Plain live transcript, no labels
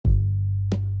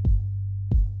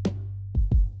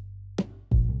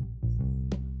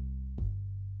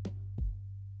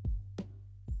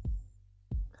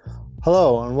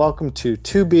Hello and welcome to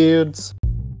Two Beards.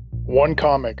 One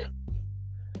comic.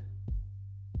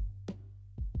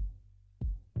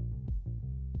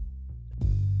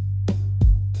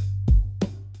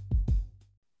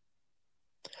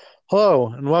 Hello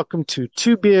and welcome to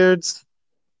Two Beards.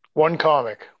 One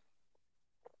comic.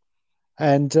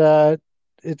 And we're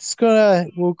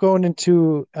going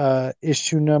into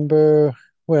issue number,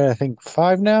 I think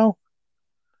 5 now.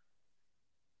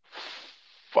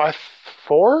 Five,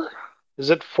 four? Is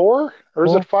it 4 or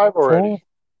is it 5 already? 4? I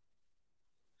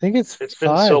think it's It's 5.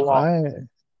 been so long.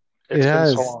 It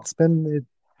has. So long. It's been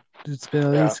at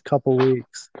least a couple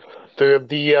weeks.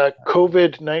 The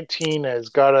COVID-19 has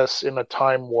got us in a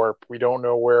time warp. We don't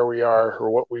know where we are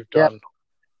or what we've done.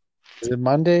 Is it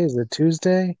Monday? Is it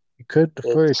Tuesday? It could be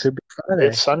Friday.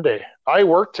 It's Sunday. I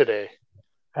work today.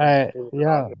 Yeah.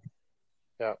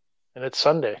 Yeah. And it's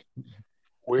Sunday.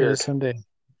 Weird. It's Sunday.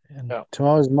 And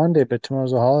tomorrow's Monday, but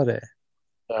tomorrow's a holiday.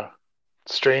 Yeah.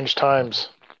 Strange times.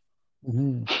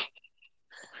 Mm-hmm.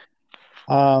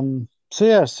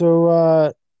 So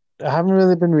I haven't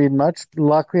really been reading much.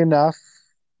 Luckily enough,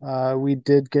 we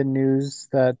did get news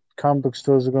that comic book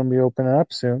stores are going to be opening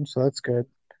up soon, so that's good.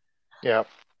 Yeah.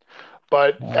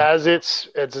 But as it's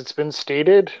been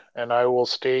stated, and I will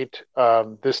state,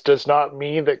 this does not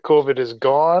mean that COVID is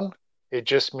gone. It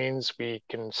just means we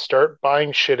can start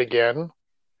buying shit again,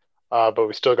 but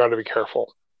we still got to be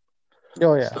careful.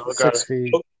 Oh yeah, 6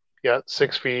 feet. Yeah,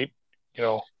 6 feet.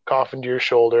 Cough into your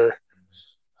shoulder.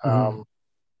 Wear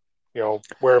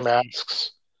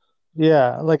masks.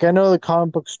 Yeah, like I know the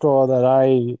comic book store that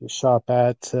I shop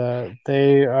at,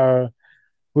 they are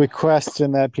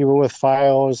requesting that people with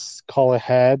files call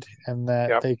ahead and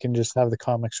that they can just have the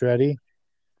comics ready.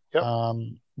 Yep.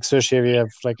 Especially if you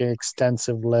have like an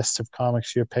extensive list of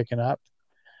comics you're picking up.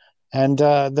 And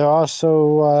they're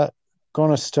also going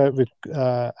to start with,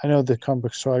 I know the comic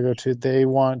book store I go to, they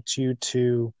will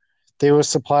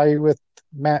supply you with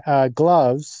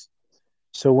gloves.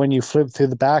 So when you flip through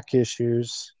the back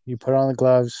issues, you put on the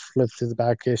gloves, flip through the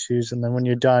back issues, and then when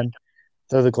you're done,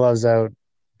 throw the gloves out,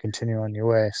 continue on your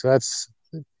way. So that's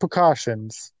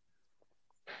precautions.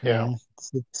 Yeah.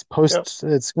 It's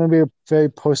going to be a very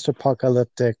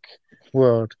post-apocalyptic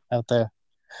world out there.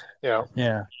 Yeah.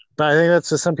 Yeah. But I think that's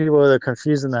just some people that are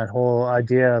confusing that whole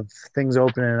idea of things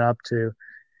opening up to,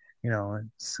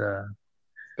 it's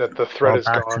that the threat is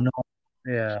gone.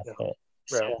 Yeah.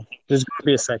 So there's going to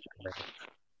be a second wave.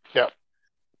 Yeah.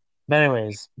 But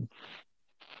anyways,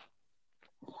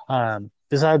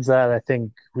 besides that, I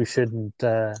think we shouldn't.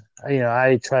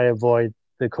 I try to avoid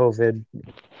the COVID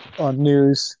on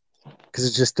news because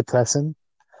it's just depressing.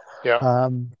 Yeah.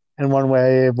 And one way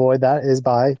I avoid that is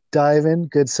by diving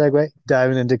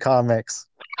into comics.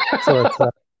 So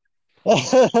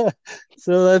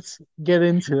let's get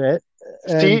into it.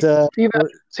 See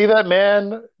that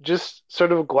man just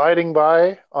sort of gliding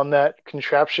by on that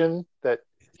contraption that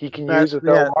he can use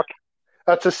without walking?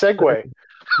 That's a segue.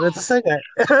 That's a segue.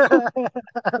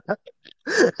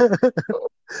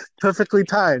 Perfectly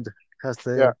timed because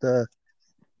the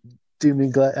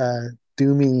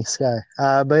doomy sky.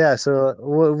 But yeah, so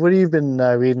what have you been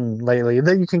reading lately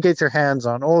that you can get your hands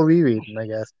on or rereading, I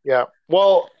guess? Yeah.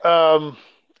 Well,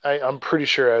 I'm pretty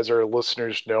sure, as our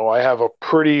listeners know, I have a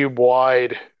pretty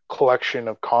wide collection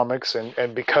of comics,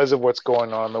 and because of what's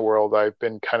going on in the world, I've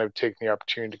been kind of taking the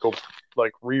opportunity to go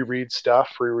reread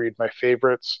my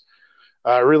favorites.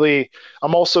 I'm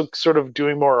also sort of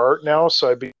doing more art now, so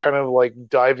I've been kind of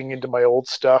diving into my old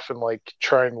stuff and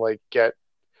trying to get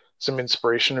some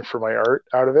inspiration for my art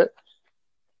out of it.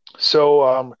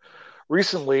 So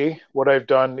recently, what I've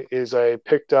done is I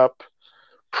picked up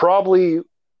probably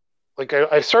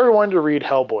I started wanting to read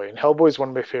Hellboy, and Hellboy is one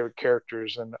of my favorite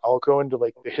characters, and I'll go into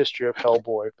the history of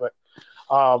Hellboy, but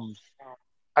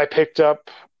I picked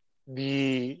up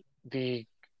the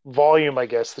volume, I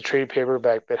guess, the trade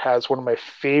paperback that has one of my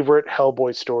favorite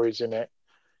Hellboy stories in it.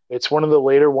 It's one of the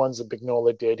later ones that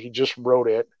Mignola did. He just wrote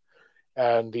it,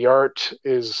 and the art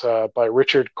is by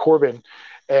Richard Corbin,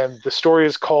 and the story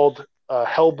is called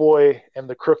Hellboy and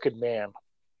the Crooked Man.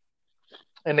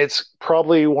 And it's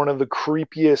probably one of the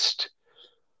creepiest,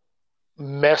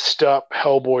 messed up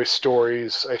Hellboy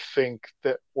stories I think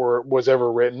that was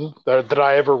ever written, that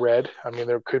I ever read. I mean,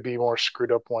 there could be more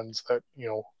screwed up ones that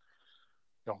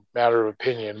matter of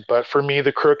opinion, but for me,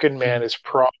 the Crooked Man is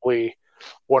probably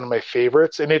one of my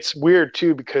favorites. And it's weird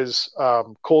too because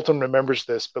Colton remembers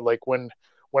this, but when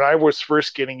I was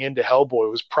first getting into Hellboy,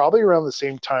 it was probably around the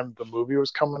same time the movie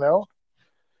was coming out.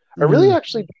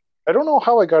 I don't know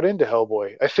how I got into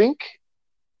Hellboy. I think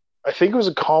it was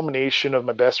a combination of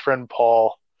my best friend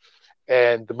Paul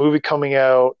and the movie coming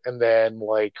out, and then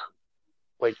like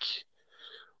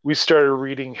we started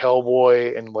reading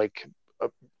Hellboy, and like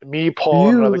me, Paul,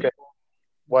 and another You guy.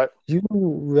 What? you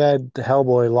read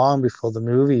Hellboy long before the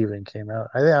movie even came out.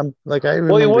 I think I'm like I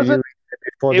Well, it remember you wasn't. reading it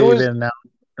before It they was. even announced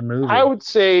the I movie. would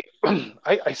say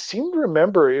I seem to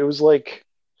remember it was like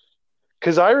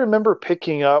because I remember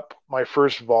picking up my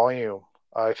first volume.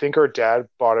 I think our dad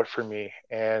bought it for me,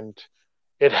 and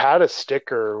it had a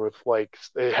sticker with like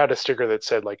it had a sticker that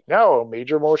said like now a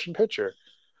major motion picture.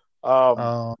 Um,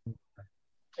 Um,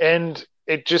 and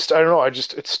it just I don't know, I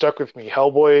just it stuck with me.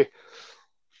 Hellboy,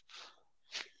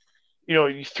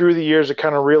 through the years I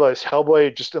kind of realized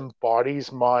Hellboy just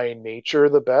embodies my nature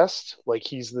the best. Like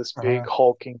he's this big uh,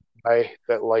 hulking guy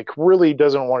that like really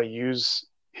doesn't want to use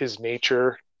his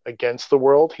nature against the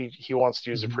world. He wants to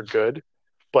use it for mhm. good.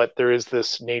 But there is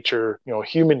this nature,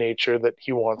 human nature that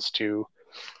he wants to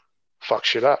fuck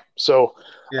shit up. So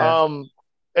Yeah. um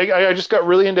I just got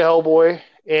really into Hellboy,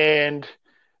 and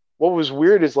what was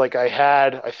weird is like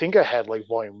I think I had like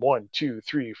volume one, two,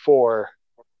 three, four,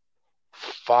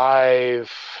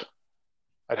 five.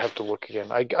 I'd have to look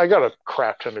again. I got a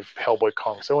crap ton of Hellboy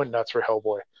comics. I went nuts for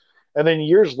Hellboy, and then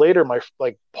years later, my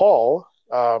like Paul,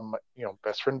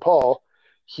 best friend Paul,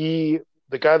 he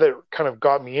the guy that kind of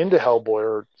got me into Hellboy,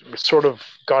 or sort of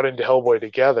got into Hellboy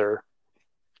together.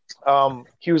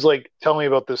 He was like telling me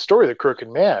about this story, the Crooked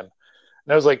Man,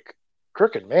 and I was like,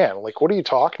 Crooked Man, like what are you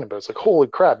talking about? It's like holy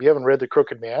crap, you haven't read the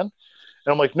Crooked Man?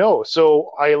 And I'm like, no.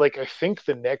 So I think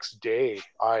the next day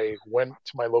I went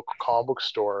to my local comic book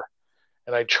store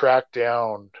and I tracked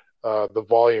down the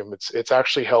volume. It's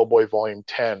actually Hellboy Volume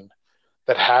 10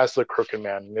 that has the Crooked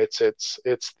Man. And it's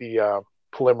the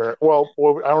preliminary. Well,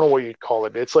 I don't know what you'd call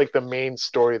it. It's like the main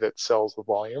story that sells the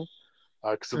volume,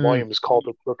 because the Mm. volume is called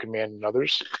The Crooked Man and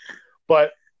Others.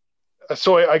 But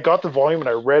so I got the volume and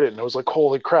I read it and I was like,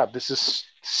 holy crap, this is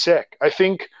sick. I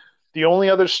think the only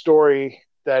other story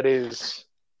that is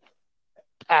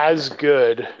as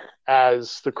good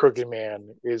as The Crooked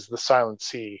Man is The Silent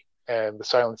Sea, and The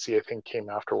Silent Sea I think came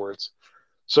afterwards.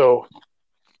 So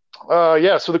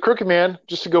yeah, so The Crooked Man,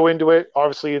 just to go into it,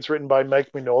 obviously it's written by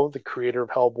Mike Mignola, the creator of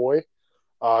Hellboy.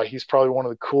 He's probably one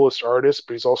of the coolest artists,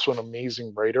 but he's also an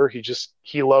amazing writer.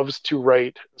 He loves to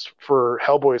write for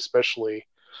Hellboy, especially.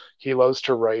 He loves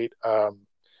to write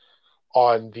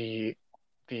on the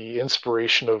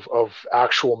inspiration of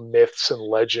actual myths and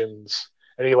legends,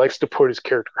 and he likes to put his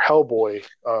character Hellboy,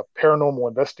 paranormal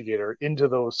investigator, into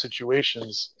those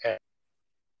situations and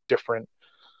different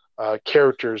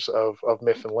characters of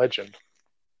myth and legend.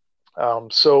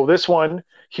 So this one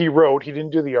he wrote. He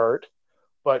didn't do the art,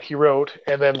 but he wrote,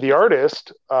 and then the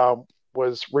artist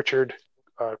was Richard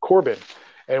Corbin.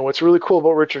 And what's really cool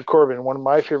about Richard Corbin, one of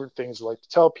my favorite things I like to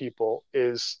tell people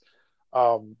is,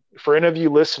 for any of you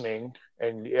listening,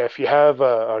 and if you have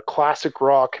a classic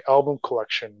rock album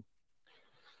collection,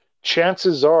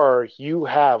 chances are you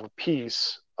have a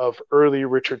piece of early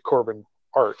Richard Corbin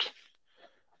art.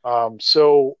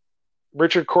 So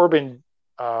Richard Corbin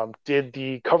did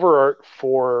the cover art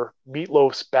for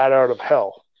Meatloaf's "Bat Out of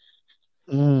Hell."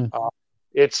 Mm. Uh,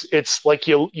 it's like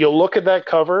you look at that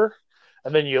cover,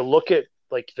 and then you look at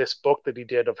like this book that he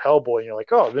did of Hellboy, and you're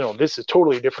like, oh, this is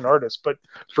totally a different artist. But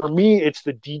for me, it's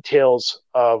the details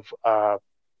of the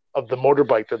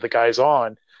motorbike that the guy's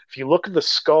on. If you look at the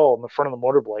skull in the front of the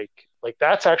motorbike, like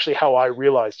that's actually how I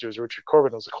realized it was Richard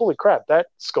Corbin. I was like, holy crap, that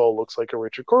skull looks like a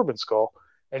Richard Corbin skull.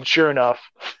 And sure enough,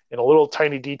 in a little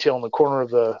tiny detail in the corner of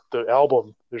the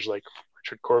album, there's like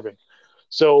Richard Corbin.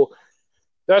 So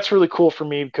that's really cool for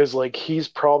me because like he's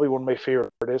probably one of my favorite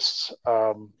artists.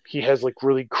 He has like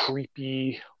really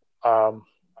creepy. Um,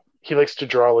 he likes to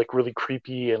draw like really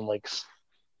creepy and like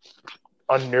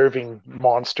unnerving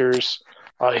monsters.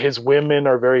 His women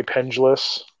are very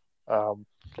pendulous. Um,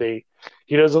 they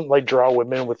he doesn't like draw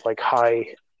women with like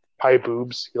high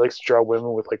boobs. He likes to draw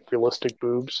women with like realistic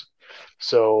boobs.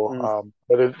 So Mm.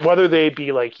 whether they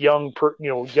be like young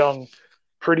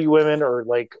pretty women or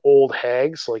like old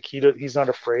hags, like he's not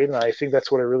afraid, and I think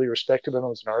that's what I really respect about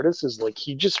him as an artist is like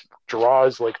he just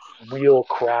draws like real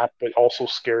crap but also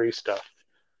scary stuff.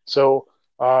 So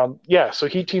yeah, so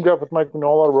he teamed up with Mike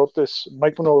Mignola, wrote this.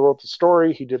 Mike Mignola wrote the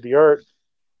story. He did the art,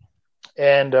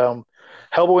 and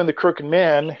Hellboy and the Crooked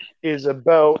Man is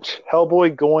about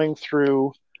Hellboy going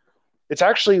through. It's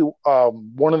actually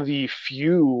one of the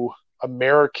few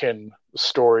American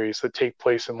stories that take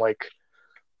place in like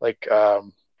I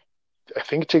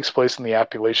think it takes place in the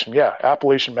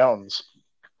Appalachian Mountains.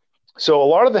 So a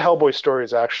lot of the Hellboy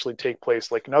stories actually take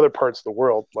place like in other parts of the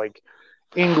world, like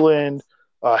England.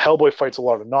 Hellboy fights a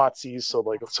lot of Nazis, so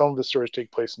like some of the stories take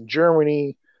place in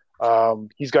Germany.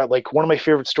 He's got like one of my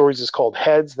favorite stories is called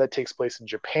Heads that takes place in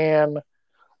Japan.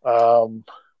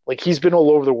 Like he's been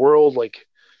all over the world, like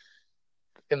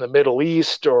in the Middle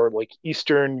East or like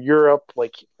Eastern Europe.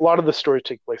 Like a lot of the stories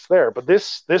take place there. But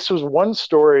this was one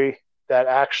story that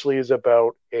actually is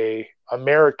about a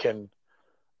American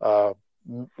uh,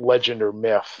 legend or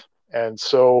myth. And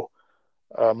so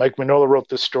Mike Mignola wrote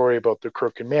this story about the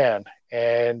Crooked Man,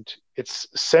 and it's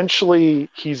essentially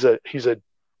he's a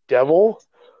devil,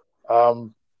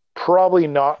 um, probably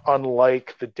not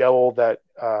unlike the devil that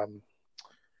um,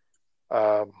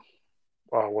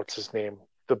 what's his name,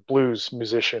 the blues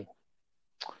musician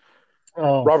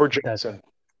Oh, Robert that. Johnson.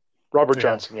 Robert Yeah.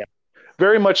 Johnson, yeah.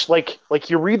 Very much like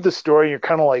you read the story, you're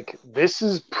kind of like, this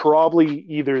is probably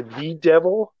either the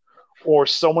devil or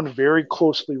someone very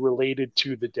closely related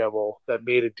to the devil that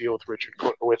made a deal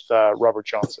with Robert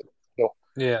Johnson. So,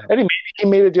 Yeah. and maybe he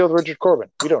made a deal with Richard Corbin.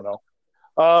 We don't know.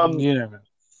 Um, You never.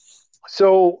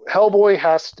 so Hellboy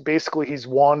has to basically he's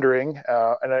wandering,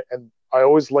 and I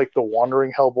always like the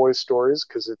wandering Hellboy stories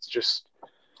because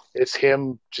it's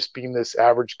him just being this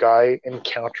average guy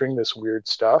encountering this weird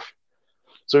stuff.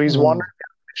 So he's wandering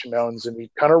down the mountains, and he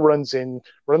kind of runs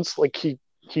like he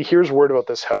hears word about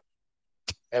this house,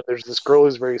 and there's this girl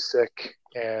who's very sick,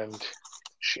 and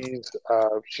she's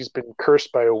been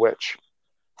cursed by a witch.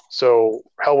 So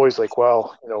Hellboy's like,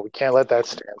 well, we can't let that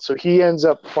stand. So he ends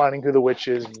up finding who the witch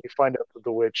is, and you find out that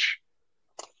the witch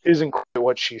isn't quite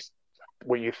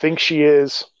what you think she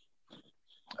is.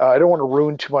 I don't want to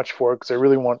ruin too much for it because I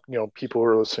really want people who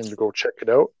are listening to go check it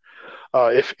out.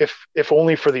 If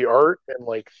only for the art and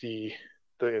like the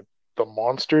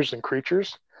monsters and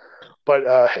creatures. But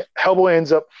Hellboy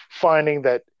ends up finding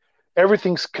that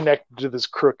everything's connected to this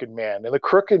crooked man, and the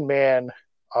crooked man,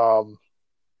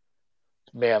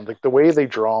 like the way they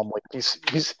draw him, like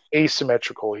he's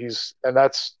asymmetrical. And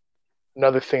that's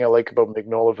another thing I like about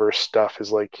Mignolaverse stuff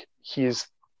is like he's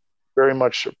very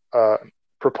much a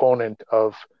proponent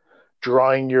of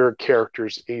drawing your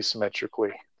characters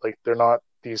asymmetrically. Like they're not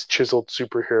these chiseled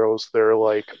superheroes. They're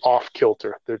like off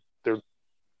kilter. They're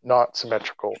not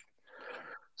symmetrical.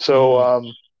 So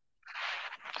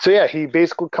yeah, he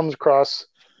basically comes across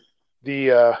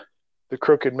the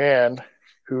crooked man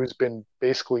who's been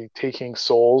basically taking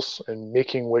souls and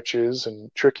making witches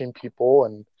and tricking people,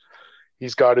 and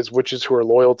he's got his witches who are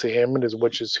loyal to him and his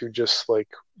witches who just like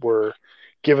were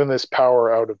given this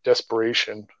power out of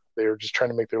desperation. They were just trying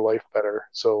to make their life better.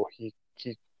 So he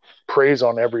preys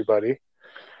on everybody.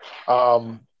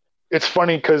 It's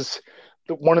funny because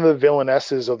one of the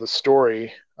villainesses of the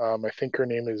story, I think her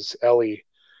name is Ellie.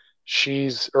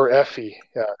 Or Effie.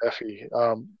 Yeah, Effie.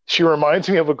 She reminds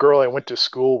me of a girl I went to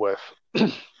school with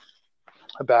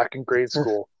back in grade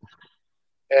school.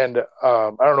 And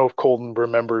I don't know if Colton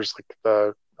remembers like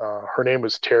her name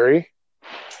was Terry.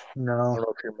 No. I don't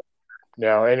know if you remember.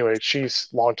 No, anyway, she's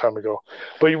a long time ago.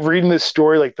 But reading this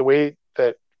story, like the way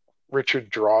that Richard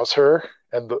draws her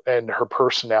and her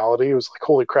personality, was like,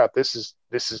 holy crap, this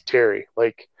is Terry.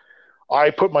 Like I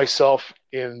put myself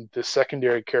in the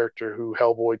secondary character who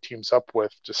Hellboy teams up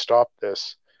with to stop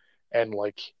this, and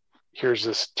like here's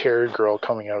this Terry girl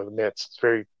coming out of the midst. It's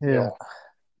very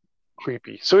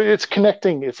creepy. So it's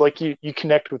connecting. It's like you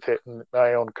connect with it in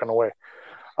my own kind of way.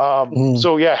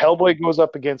 So yeah, Hellboy goes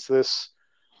up against this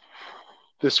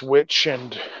witch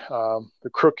and the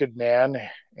crooked man,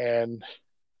 and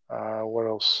what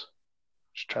else?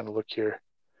 Just trying to look here.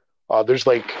 There's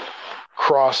like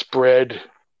crossbred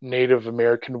Native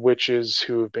American witches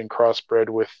who have been crossbred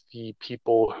with the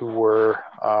people who were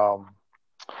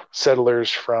settlers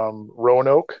from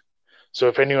Roanoke. So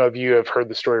if any of you have heard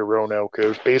the story of Roanoke, it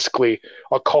was basically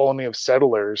a colony of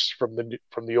settlers from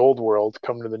the old world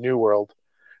coming to the new world.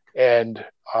 And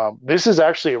this is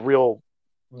actually a real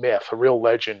myth, a real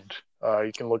legend.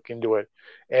 You can look into it.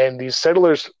 And these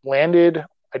settlers landed,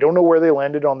 I don't know where they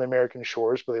landed on the American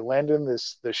shores, but they landed in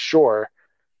this shore,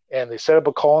 and they set up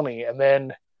a colony, and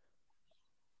then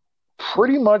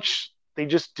pretty much they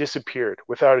just disappeared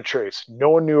without a trace. No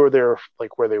one knew where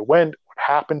they went, what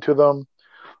happened to them.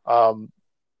 All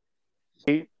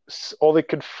they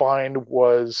could find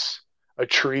was a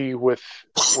tree with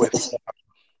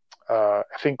I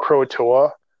think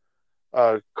Croatoa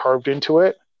carved into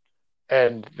it,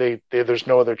 and there's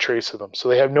no other trace of them. So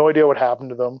they have no idea what happened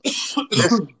to them.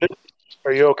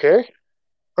 Are you okay?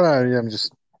 Yeah, I'm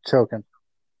just choking.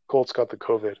 Colt's got the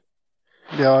COVID.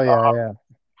 Yeah.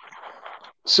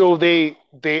 So they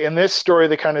in this story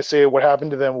they kind of say what happened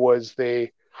to them was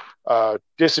they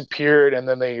disappeared, and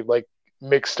then they like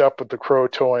mixed up with the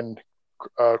Croatoan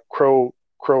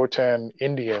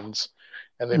Indians,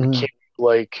 and they became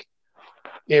like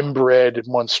inbred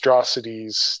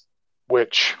monstrosities,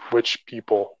 witch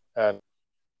people, and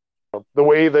the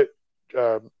way that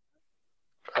the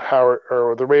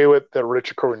way that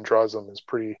Richard Corben draws them is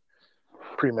pretty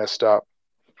messed up.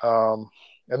 And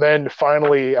then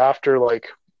finally, after like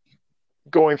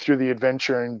going through the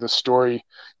adventure and the story,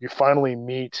 you finally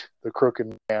meet the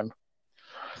Crooked Man.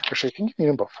 Actually, I think you meet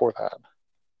him before that.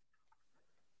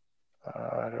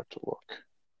 I'd have to look.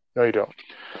 No, you don't.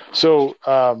 So,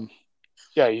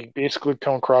 yeah, you basically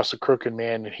come across a Crooked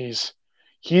Man, and he's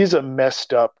a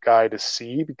messed up guy to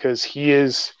see, because he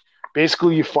is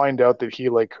basically, you find out that he,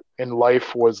 like, in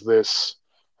life was this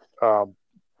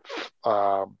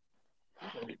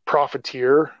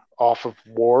profiteer off of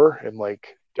war and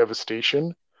like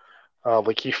devastation.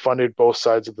 Like he funded both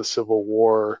sides of the Civil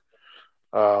War.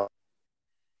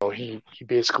 He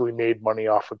basically made money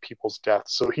off of people's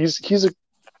deaths. So he's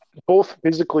both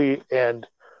physically and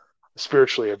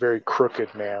spiritually a very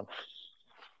crooked man.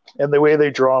 And the way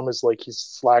they draw him is like he's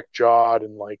slack jawed,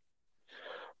 and like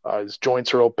his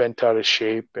joints are all bent out of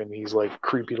shape, and he's like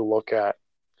creepy to look at.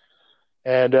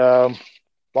 And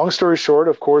long story short,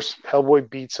 of course, Hellboy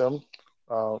beats him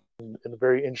in a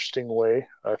very interesting way.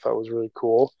 I thought was really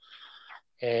cool.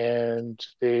 And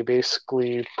they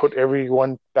basically put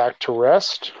everyone back to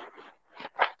rest.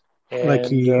 And, like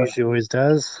he usually always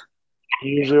does. He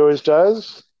usually always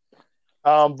does.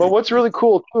 But what's really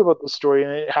cool too about the story,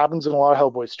 and it happens in a lot of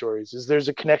Hellboy stories, is there's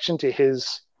a connection to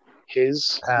his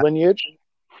lineage.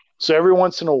 So every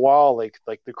once in a while, like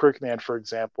the Crooked Man, for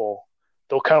example,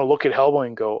 they'll kind of look at Hellboy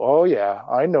and go, "Oh yeah,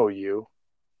 I know you.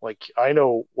 Like I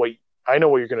know what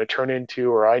you're going to turn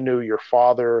into, or I knew your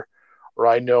father, or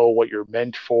I know what you're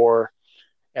meant for."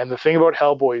 And the thing about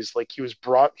Hellboy is, like, he was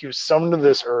summoned to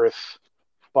this earth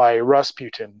by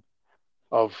Rasputin.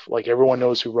 Of, like, everyone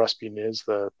knows who Rasputin is,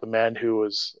 the man who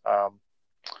was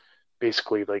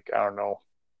basically, like, I don't know,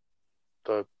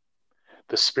 the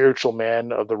spiritual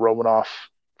man of the Romanov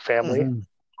family.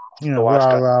 Mm-hmm. You know,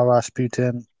 Rah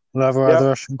Rasputin, lover of the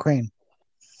Russian queen.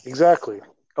 Exactly.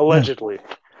 Allegedly.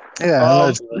 Yeah,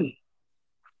 allegedly.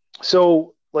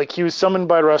 So, like, he was summoned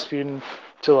by Rasputin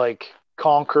to, like,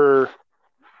 conquer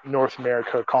North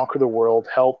America, conquer the world,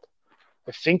 help.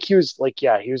 I think he was, like,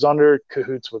 he was under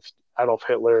cahoots with Adolf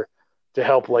Hitler to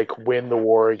help, like, win the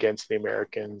war against the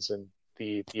Americans and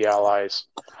the Allies.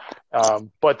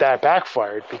 But that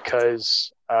backfired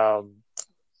because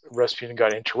Rasputin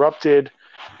got interrupted,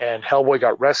 and Hellboy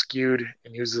got rescued,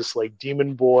 and he was this, like,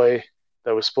 demon boy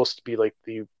that was supposed to be, like,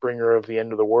 the bringer of the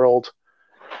end of the world.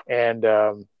 And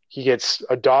he gets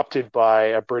adopted by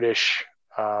a British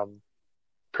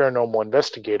paranormal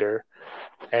investigator,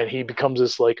 and he becomes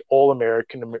this, like,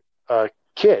 all-American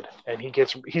kid, and he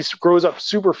grows up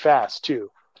super fast too.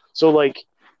 So, like,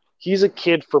 he's a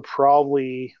kid for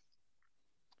probably,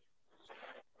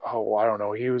 I don't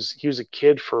know, he was a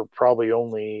kid for probably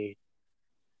only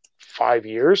 5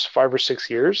 or 6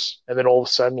 years, and then all of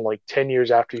a sudden, like 10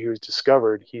 years after he was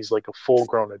discovered, he's like a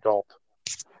full-grown adult.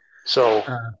 So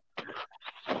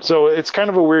it's kind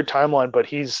of a weird timeline, but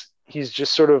he's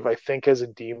just sort of, I think, as a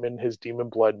demon, his demon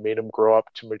blood made him grow up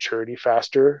to maturity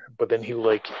faster, but then he,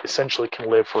 like, essentially can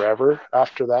live forever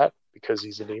after that because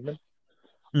he's a demon.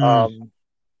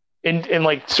 In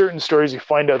like certain stories, you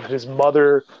find out that his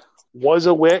mother was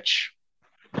a witch,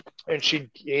 and she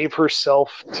gave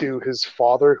herself to his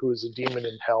father, who was a demon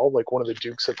in hell, like one of the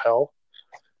dukes of hell.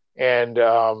 And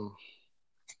I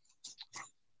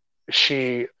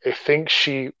think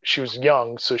she was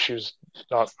young, so she was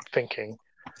not thinking.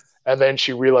 And then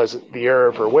she realized the error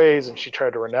of her ways, and she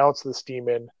tried to renounce this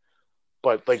demon.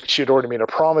 But, like, she had already made a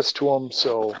promise to him,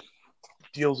 so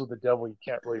deals with the devil you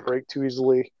can't really break too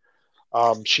easily.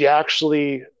 She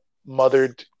actually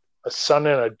mothered a son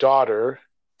and a daughter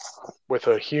with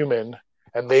a human,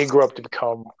 and they grew up to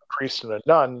become a priest and a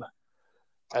nun.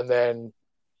 And then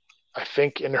I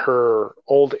think in her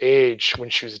old age, when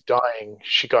she was dying,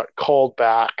 she got called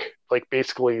back. Like,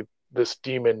 basically, this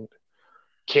demon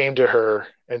came to her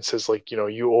and says, like, you know,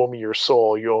 you owe me your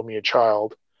soul, you owe me a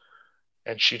child.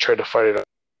 And she tried to fight it off.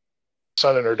 Her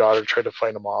son and her daughter tried to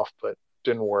fight him off, but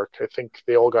didn't work. I think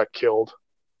they all got killed.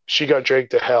 She got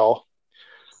dragged to hell,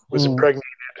 was impregnated,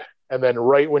 and then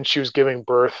right when she was giving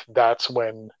birth, that's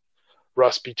when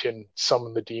Rasputin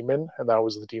summoned the demon, and that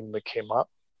was the demon that came up.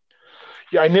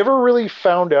 Yeah, I never really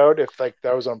found out if, like,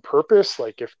 that was on purpose,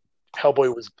 like if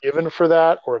Hellboy was given for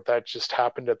that, or if that just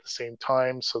happened at the same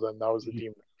time, so then that was the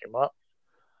demon that came up.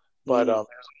 But it was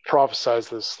prophesized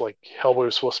this, like, Hellboy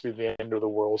was supposed to be the end of the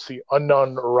world. The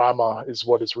Unknown Rama is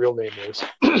what his real name is.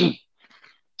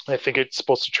 I think it's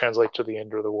supposed to translate to the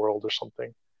end of the world or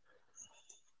something.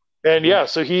 And yeah,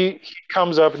 so he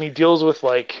comes up and he deals with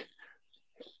like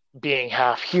being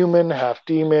half human, half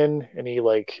demon, and he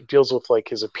like deals with like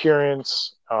his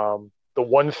appearance. The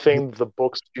one thing the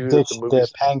books do that the Ditch the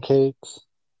movies, pancakes.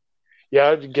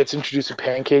 yeah, gets introduced to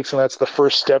pancakes, and that's the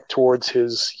first step towards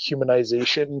his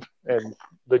humanization and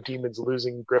the demons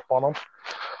losing grip on him.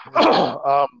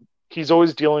 Yeah. He's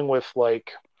always dealing with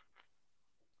like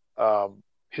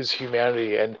his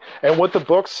humanity, and what the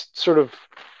books sort of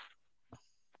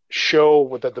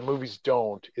show that the movies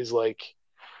don't is like,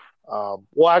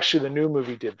 well, actually, the new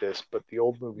movie did this, but the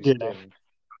old movies Yeah. didn't.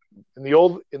 In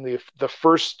the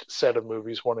first set of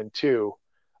movies, one and two,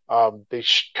 they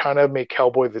kind of make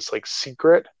Hellboy this like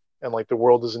secret, and like the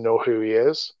world doesn't know who he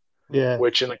is. Yeah.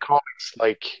 Which in the comics,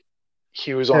 like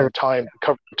he was on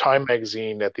cover of Time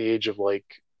magazine at the age of like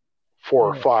 4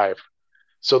 or 5.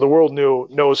 So the world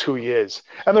knows who he is,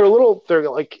 and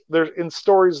they're in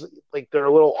stories like they're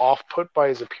a little off put by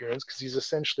his appearance because he's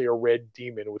essentially a red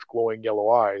demon with glowing yellow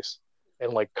eyes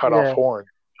and like cut off Yeah. horn.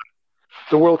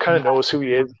 The world kind of knows who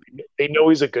he is. They know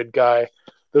he's a good guy.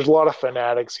 There's a lot of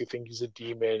fanatics who think he's a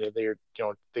demon, and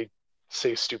they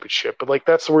say stupid shit. But like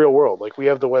that's the real world. Like we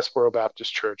have the Westboro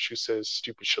Baptist Church who says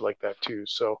stupid shit like that too.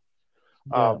 So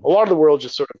Yeah. a lot of the world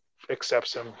just sort of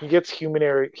accepts him. He gets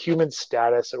human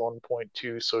status at one point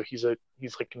too. So he's like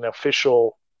an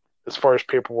official, as far as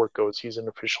paperwork goes. He's an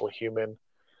official human.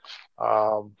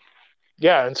 Um,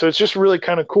 yeah, and so it's just really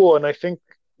kind of cool. And I think,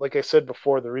 like I said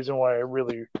before, the reason why I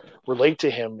really relate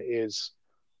to him is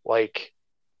like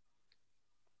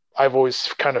I've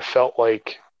always kind of felt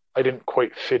like I didn't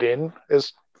quite fit in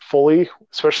as fully,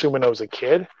 especially when I was a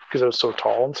kid because I was so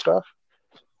tall and stuff.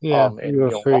 Yeah. And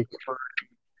You're a freak.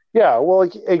 yeah, well,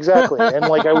 like, exactly, and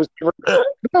like I was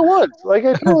like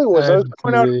I totally was. I was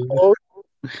growing out of clothes.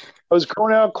 I was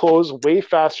growing out of clothes way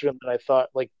faster than I thought.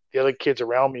 Like the other kids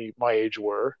around me, my age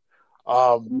were.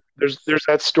 There's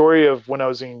that story of when I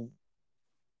was in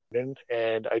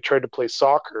and I tried to play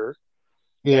soccer,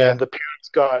 Yeah. and the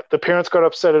parents got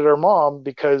upset at our mom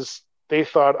because they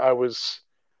thought I was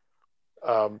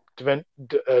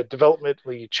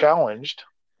developmentally challenged.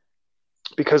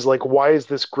 Because like, why is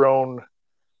this grown,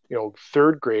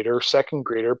 third grader, second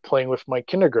grader playing with my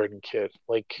kindergarten kid?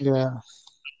 Like, Yeah.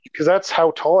 because that's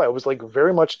how tall I was, like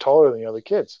very much taller than the other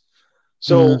kids.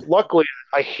 So Mm-hmm. luckily,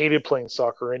 I hated playing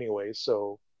soccer anyway.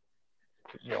 So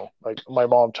like my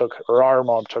mom took or our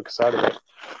mom took us out of it,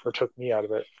 or took me out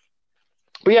of it.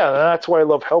 But yeah, that's why I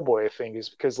love Hellboy. I think is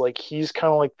because like he's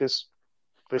kind of like this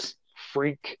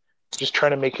freak, just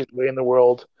trying to make his way in the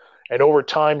world, and over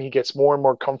time he gets more and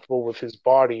more comfortable with his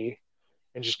body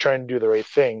and just trying to do the right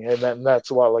thing. And that's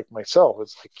a lot like myself.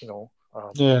 It's like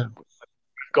Yeah.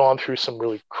 gone through some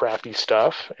really crappy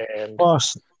stuff, and Well,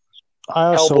 I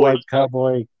also Hellboy. like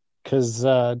Cowboy because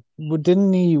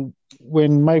didn't he,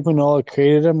 when Mike Mignola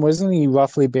created him, wasn't he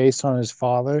roughly based on his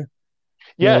father? With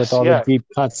Yes, all the yeah, deep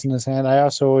cuts in his hand. I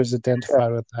also always yeah.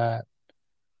 identified with that.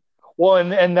 Well,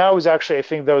 and that was actually, I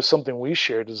think that was something we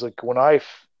shared. Is like when I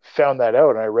found that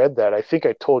out and I read that, I think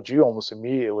I told you almost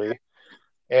immediately.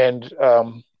 And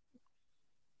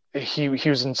he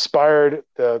was inspired.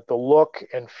 The look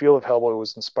and feel of Hellboy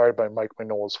was inspired by Mike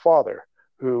Mignola's father,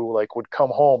 who like would come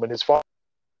home, and his father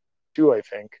too, I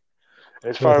think. And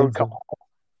his Yeah, I father think would come so. home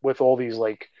with all these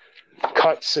like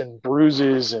cuts and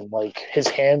bruises, and like his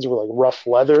hands were like rough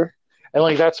leather, and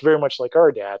like that's very much like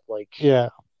our dad. Yeah,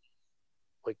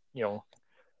 Like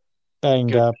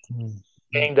banged get up,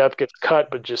 banged up, gets cut,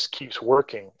 but just keeps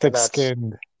working, and thick that's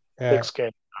skinned. thick Yeah,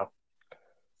 skin.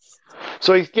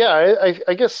 So yeah,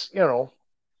 I guess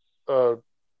uh,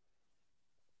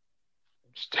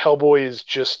 Hellboy is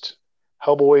just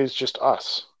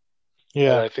us, and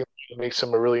yeah, I think it makes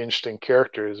him a really interesting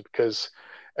character, is because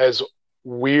as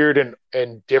weird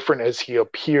and different as he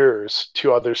appears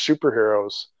to other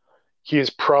superheroes, he is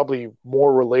probably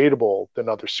more relatable than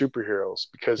other superheroes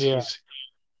because yeah,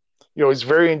 he's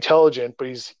very intelligent, but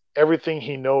he's everything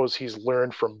he knows he's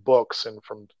learned from books and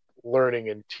from learning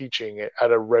and teaching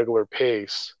at a regular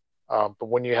pace. But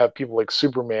when you have people like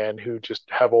Superman who just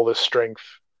have all this strength,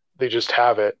 they just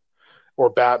have it, or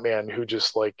Batman who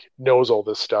just like knows all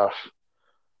this stuff.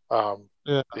 Um,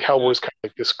 yeah, Hellboy's kind of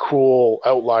like this cool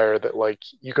outlier that like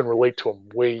you can relate to him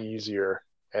way easier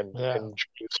and yeah, enjoy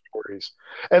the stories.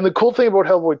 And the cool thing about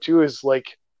Hellboy too is like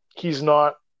he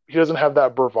doesn't have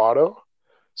that bravado.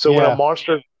 So when a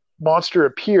yeah, monster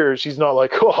appears, he's not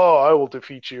like, "Oh, I will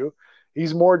defeat you."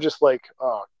 He's more just like,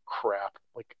 "Oh crap!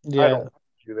 Like I yeah, don't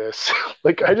do this.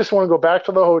 Like I just want to go back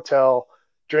to the hotel,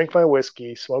 drink my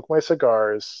whiskey, smoke my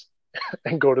cigars,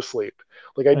 and go to sleep.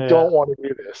 Like I yeah, don't want to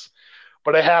do this."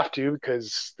 but I have to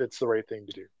because that's the right thing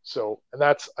to do. So, and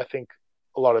that's I think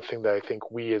a lot of things that I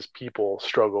think we as people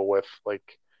struggle with,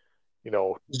 like you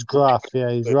know, He's gruff. Yeah,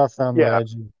 he's but rough on the yeah,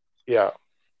 edge. yeah,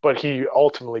 but he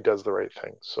ultimately does the right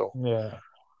thing. So, Yeah.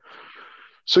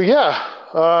 so yeah,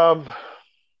 I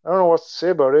don't know what to say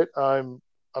about it.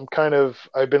 I'm kind of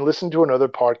I've been listening to another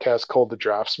podcast called The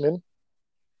Draftsman,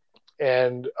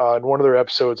 and in one of their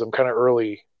episodes, I'm kind of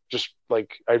early, just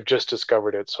like I've just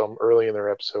discovered it, so I'm early in their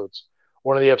episodes.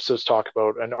 One of the episodes talk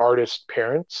about an artist's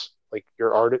parents, like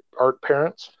your art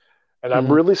parents, and I'm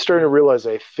Hmm. really starting to realize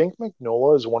I think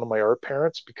Magnola is one of my art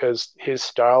parents because his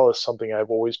style is something I've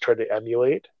always tried to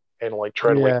emulate and like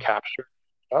try to like Yeah. capture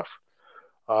stuff.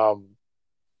 Um,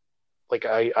 like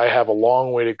I have a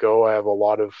long way to go. I have a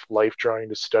lot of life drawing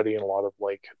to study and a lot of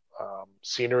like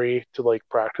scenery to like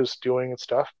practice doing and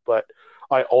stuff. But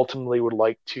I ultimately would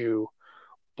like to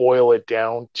boil it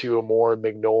down to a more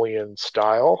Magnolian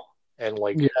style and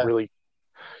like Yeah. really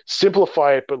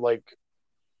simplify it. But like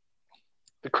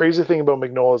the crazy thing about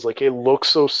Magnolia is like it looks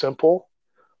so simple,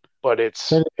 but But it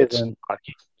it's isn't. not.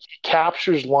 He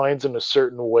captures lines in a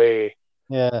certain way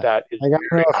Yeah. that is Like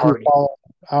very hard.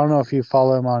 I don't know if you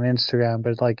follow him on Instagram,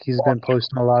 but like he's been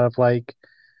posting a lot of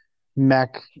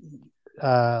mech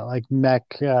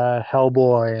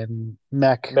Hellboy and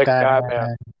mech Mech Batman.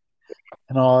 Batman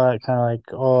and all that kind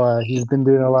of he's been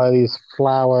doing a lot of these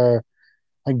flower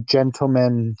like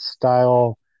gentleman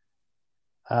style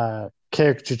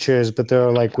caricatures, but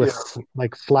they're like with Yeah.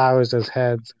 like flowers as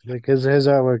heads. Like his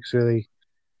artwork's really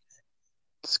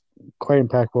it's quite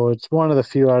impeccable. It's one of the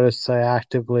few artists I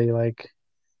actively like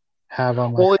have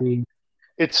on my Well, feed.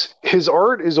 it's his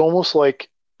art is almost like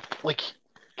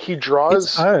he It's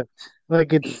draws art.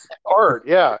 Like art.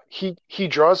 Yeah, he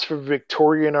draws from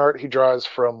Victorian art. He draws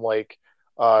from like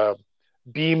uh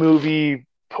B movie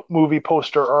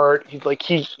poster art.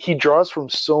 He draws from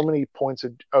so many points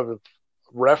of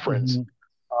reference. Mhm.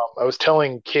 I was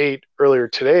telling Kate earlier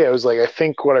today. I was like, I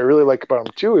think what I really like about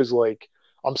him too is like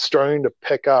I'm starting to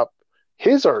pick up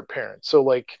his art parents. So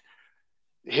like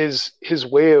his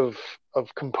way of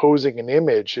composing an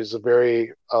image is a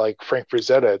very like Frank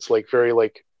Frazetta. It's like very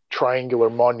like triangular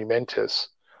monumentous.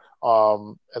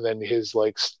 And then his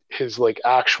like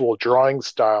actual drawing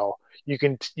style, you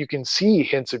can see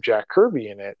hints of Jack Kirby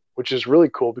in it, which is really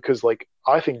cool because like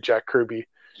I think Jack Kirby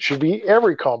should be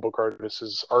every comic book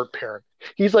artist's art parent.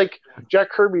 He's like Jack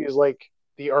Kirby is like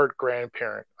the art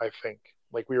grandparent, I think.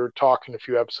 Like we were talking a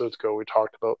few episodes ago, we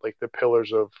talked about like the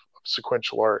pillars of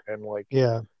sequential art and like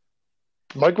Yeah.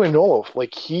 Mike Mignola,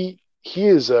 like he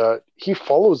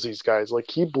follows these guys,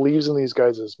 like he believes in these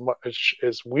guys as much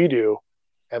as we do,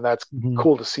 and that's Mhm.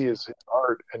 cool to see his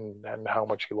art and how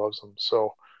much he loves them.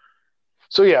 So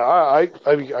yeah, I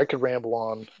could ramble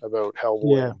on about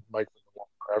Hellboy Yeah. and Mike Mignola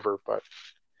forever, but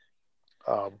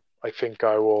I think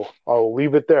I will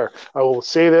leave it there. I will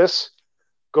say this: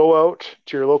 go out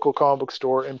to your local comic book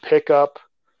store and pick up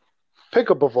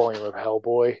a volume of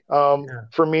Hellboy. Yeah.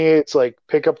 For me, it's like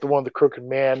pick up the one, The Crooked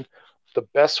Man. The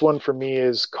best one for me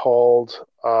is called,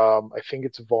 I think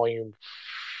it's volume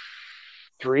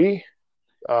 3.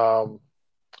 I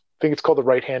think it's called The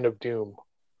Right Hand of Doom.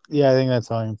 Yeah, I think that's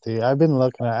all empty. I've been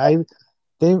looking at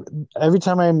they every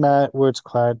time I met Words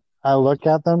Clyde, I look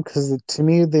at them because to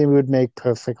me they would make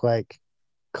perfect like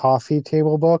coffee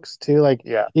table books too. Like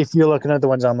Yeah. if you're looking at the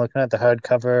ones I'm looking at, the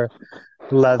hardcover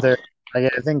leather,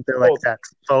 like I think they're like Oh, that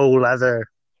faux leather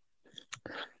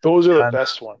those are the kind of,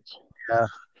 best ones. yeah.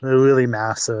 They're really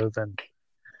massive and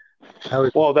I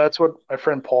would Well, that's what my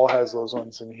friend Paul has those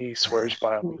ones, and he swears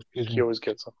by them. excuse He me. always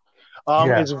gets them.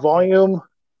 Yeah. It's volume.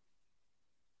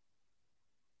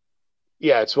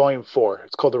 Yeah, it's volume 4.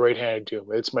 It's called The Right Hand of Doom.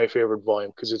 It's my favorite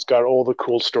volume because it's got all the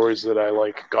cool stories that I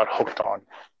like got hooked on.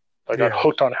 I got Yeah.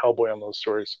 hooked on Hellboy on those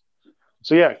stories.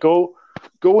 So yeah, go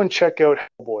and check out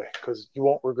Hellboy because you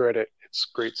won't regret it. It's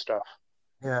great stuff.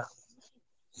 Yeah.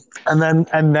 And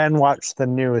then watch the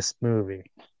newest movie.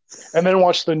 And then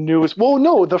watch the newest. Well,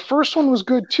 no, the first one was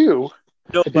good too.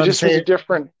 No, It but I'm just was a saying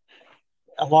different.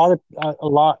 a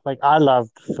lot like I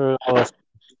loved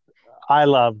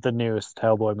the newest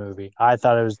Hellboy movie. I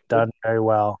thought it was done very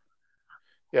well.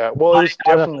 Yeah, well, it But was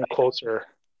definitely closer.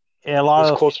 a It lot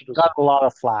was of closer to. got a lot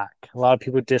of flack. A lot of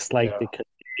people disliked Yeah. it because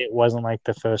it wasn't like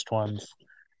the first ones.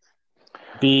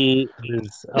 B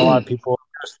is a lot of people.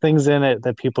 There's things in it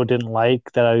that people didn't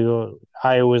like that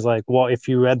I was like, well, if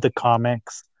you read the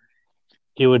comics,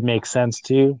 it would make sense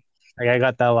to you. Like I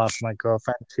got that a lot from my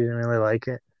girlfriend. She didn't really like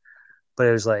it, but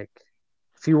it was like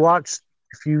if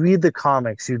you read the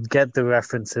comics, you'd get the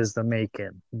references they're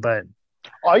making. But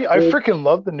I freaking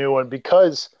love the new one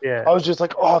because Yeah, I was just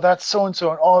like, oh, that's so and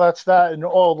so, and oh, that's that, and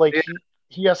oh, like yeah,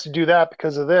 he has to do that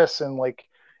because of this, and like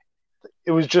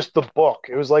it was just the book.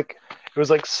 It was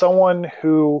like someone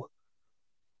who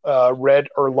read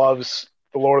or loves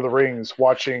the Lord of the Rings,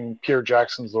 watching Peter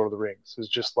Jackson's Lord of the Rings is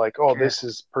just like, oh, yeah, this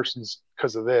is person's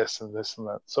because of this and this and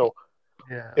that. So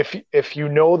yeah, if you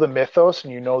know the mythos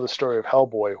and you know the story of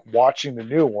Hellboy, watching the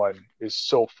new one is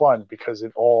so fun because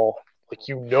it all like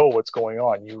you know what's going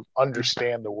on, you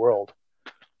understand the world.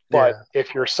 But yeah,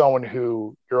 if you're someone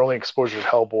who your only exposure to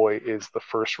Hellboy is the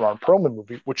first Ron Perlman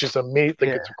movie, which is amazing, like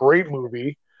yeah. it's a great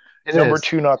movie. It Number is.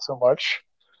 two, not so much,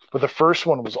 but the first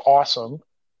one was awesome,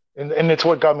 and it's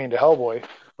what got me into Hellboy.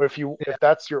 But if Yeah,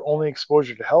 that's your only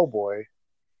exposure to Hellboy,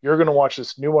 you're gonna watch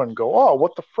this new one and go, oh,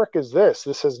 what the frick is this?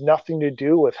 This has nothing to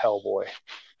do with Hellboy,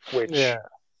 which yeah,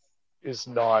 is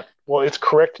not well. It's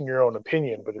correct in your own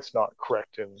opinion, but it's not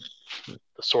correct in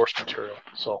the source material.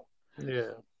 So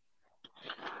yeah.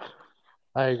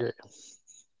 I agree.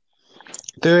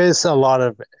 There is a lot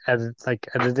of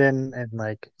editing and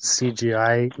like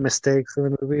CGI mistakes in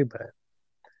the movie, but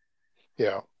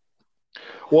yeah.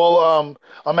 Well,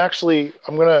 I'm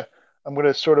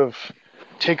gonna sort of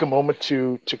take a moment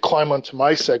to climb onto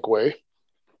my segue,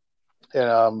 and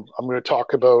I'm gonna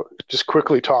just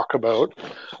quickly talk about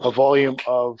a volume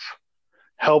of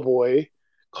Hellboy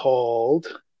called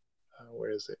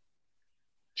where is it?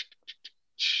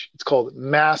 It's called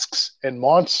Masks and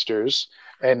Monsters,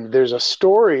 and there's a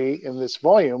story in this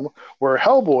volume where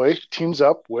Hellboy teams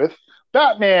up with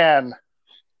Batman,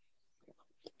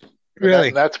 and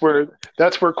really, that's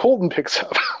where Colton picks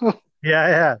up. yeah,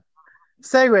 yeah.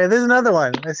 Segue. There's another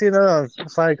one. I see another one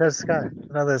flying across the sky.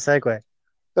 Another segue.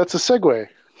 That's a segue.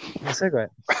 A segue.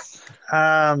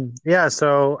 Yeah.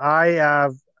 So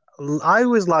I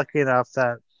was lucky enough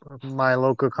that my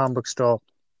local comic book store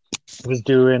was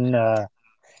doing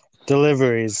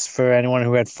deliveries for anyone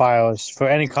who had files for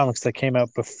any comics that came out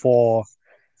before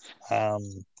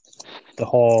um, the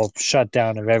whole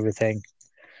shutdown of everything.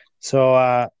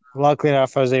 So luckily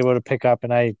enough, I was able to pick up,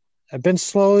 and I've been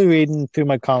slowly reading through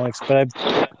my comics, but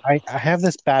I have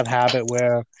this bad habit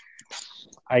where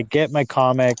I get my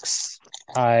comics,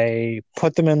 I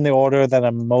put them in the order that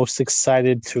I'm most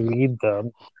excited to read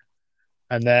them,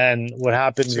 and then what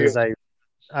happens See, is I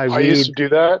I used read. to do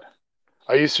that.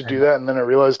 I used to do And that, and then I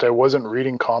realized I wasn't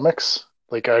reading comics.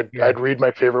 Like yeah, I'd read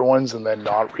my favorite ones and then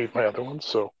not read my other ones.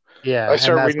 So I yeah, and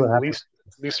started that's reading what the happened.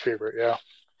 least favorite. Yeah,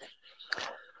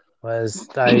 Was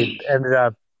I ended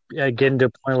up getting to a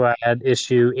point where I had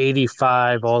issue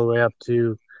 85 all the way up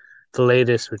to the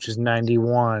latest, which is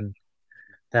 91,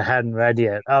 that I hadn't read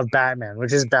yet of Batman,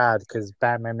 which is bad because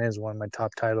Batman is one of my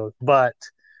top titles. But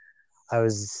I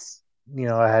was,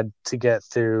 I had to get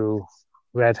through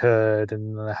Red Hood,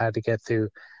 and I had to get through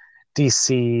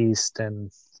Deceased,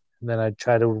 and then I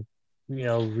try to,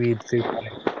 read through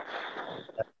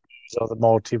all the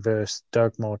multiverse,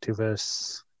 Dark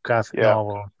Multiverse graphic yeah.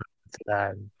 novel for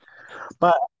that.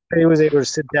 But I was able to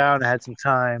sit down. I had some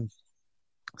time.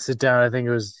 Sit down. I think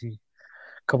it was a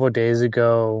couple of days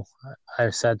ago. I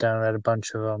sat down and read a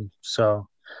bunch of them. So,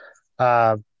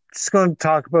 uh, just going to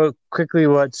talk about quickly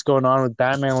what's going on with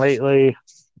Batman lately.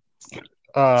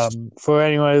 For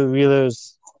anyone who really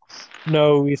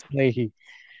know, recently he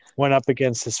went up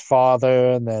against his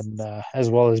father, and then as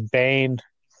well as Bane.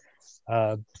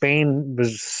 Bane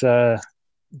was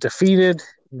defeated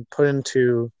and put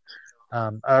into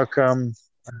Arkham.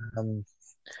 Um,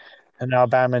 and now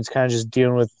Batman's kind of just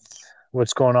dealing with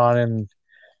what's going on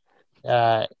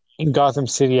in Gotham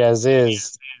City as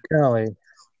is currently.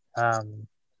 Um,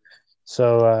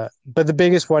 but the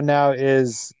biggest one now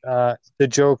is the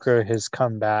Joker has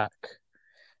come back,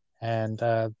 and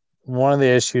one of the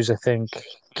issues I think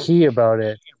key about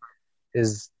it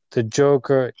is the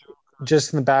Joker.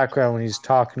 Just in the background when he's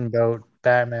talking about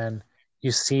Batman,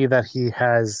 you see that he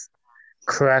has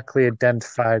correctly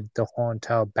identified the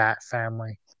Horntail Bat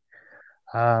family.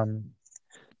 Um,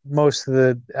 most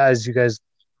of as you guys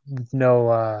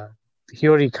know, he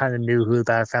already kind of knew who the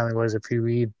Bat family was if you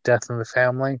read Death in the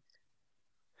Family.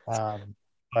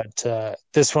 But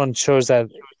this one shows that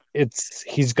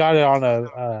he's got it on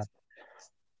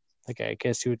like I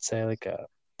guess you would say like a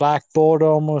blackboard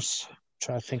almost. I'm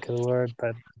trying to think of the word,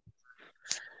 but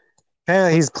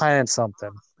apparently he's planning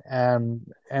something, and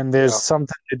there's Yeah.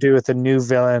 something to do with a new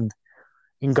villain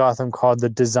in Gotham called the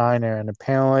Designer, and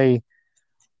apparently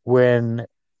when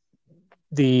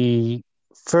the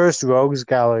first Rogues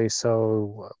Gallery,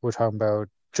 so we're talking about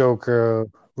Joker,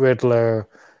 Riddler,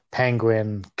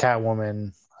 Penguin,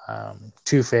 Catwoman,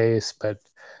 Two Face, but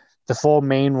the four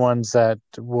main ones that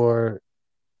were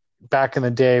back in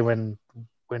the day when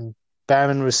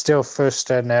Batman was still first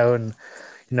starting out, and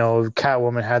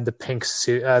Catwoman had the pink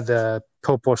suit, the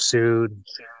purple suit.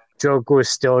 Joker was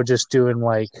still just doing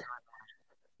like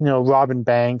robbing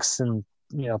banks and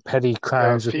petty Yeah,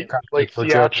 crimes with like practical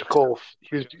jokers. theatrical.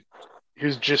 He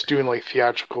was just doing like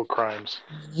theatrical crimes.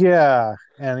 Yeah,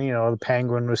 and the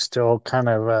Penguin was still kind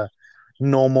of a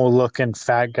normal looking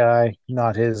fat guy,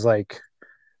 not his like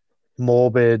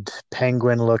morbid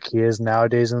penguin look he is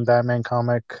nowadays in the Batman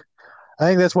comic. I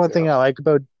think that's one Yeah, thing I like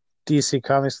about DC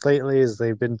Comics lately is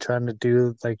they've been trying to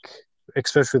do like,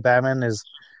 especially with Batman, is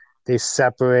they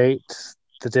separate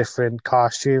the different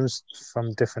costumes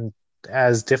from different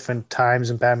times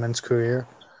in Batman's career.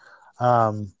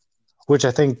 Um, which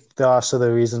I think also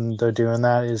the reason they're doing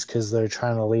that is because they're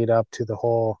trying to lead up to the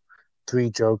whole Three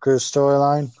Jokers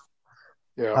storyline.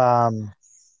 yeah, Um,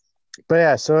 but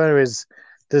yeah, so anyways,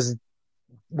 this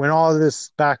when all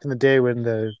this back in the day when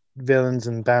the villains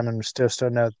and Batman were still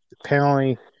starting out,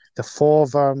 apparently the four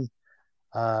of them,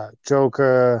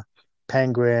 Joker,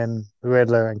 Penguin,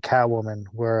 Riddler, and Catwoman,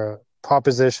 were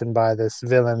propositioned by this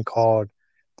villain called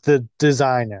the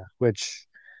Designer, which,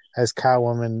 as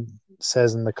Catwoman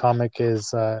says in the comic,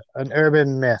 is an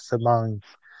urban myth among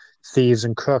thieves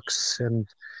and crooks. And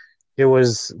it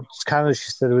was kind of,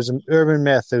 she said, it was an urban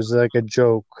myth. It was like a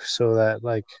joke, so that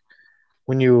like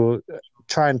when you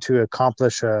trying to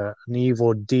accomplish an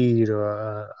evil deed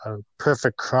or a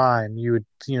perfect crime, you would,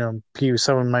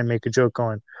 someone might make a joke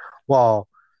going, well,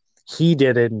 he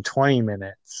did it in 20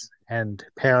 minutes. And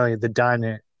apparently the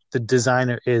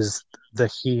designer is the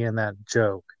he in that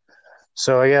joke.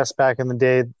 So I guess back in the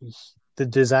day, the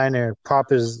designer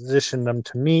propositioned them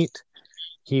to meet.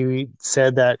 He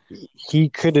said that he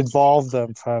could evolve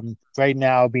them from right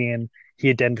now being, he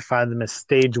identified them as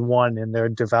stage one in their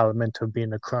development of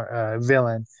being a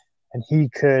villain. And he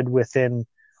could, within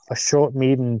a short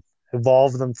meeting,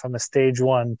 evolve them from a stage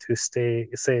one to say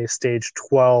stage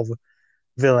 12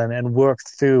 villain and work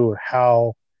through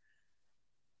how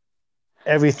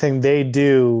everything they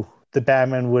do, the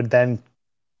Batman would then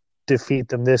defeat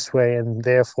them this way and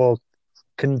therefore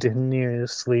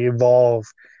continuously evolve.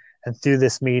 And through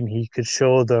this meeting, he could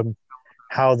show them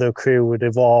how their career would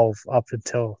evolve up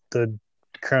until the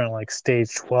current like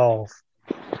stage 12.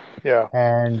 yeah.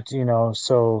 And,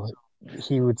 so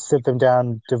he would sit them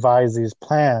down, devise these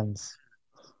plans.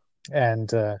 And,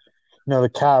 the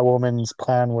Catwoman's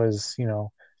plan was,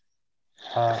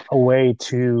 a way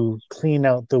to clean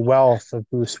out the wealth of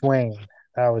Bruce Wayne.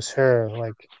 That was her.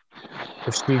 Like,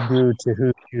 if she grew to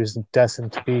who she was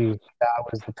destined to be, that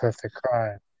was the perfect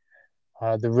crime.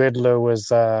 The Riddler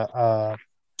was a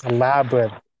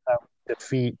labyrinth that would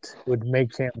defeat would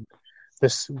make him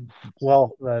this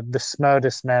the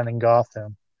smartest man in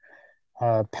Gotham.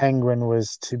 Penguin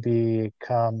was to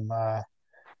become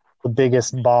the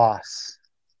biggest boss,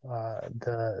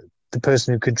 the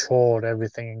person who controlled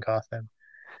everything in Gotham.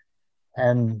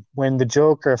 And when the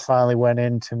Joker finally went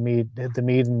in to meet the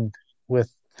meeting with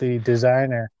the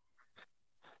designer,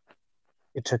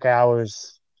 it took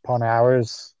hours upon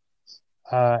hours.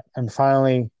 And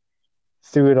finally,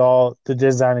 through it all, the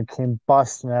designer came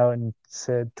busting out and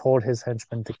told his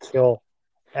henchmen to kill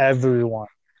everyone.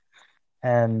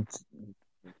 And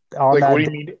on Like, what that do day,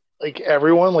 you mean? Like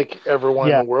everyone in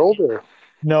yeah, the world, or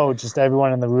no, just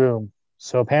everyone in the room.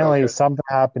 So apparently okay, something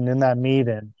happened in that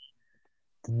meeting.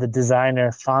 The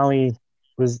designer finally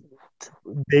was,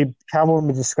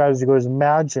 Catwoman describes, he goes,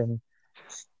 imagine,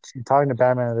 she's talking to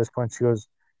Batman at this point, she goes,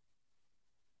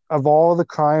 of all the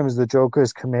crimes the Joker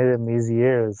has committed in these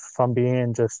years, from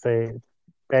being just a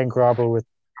bank robber with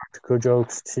practical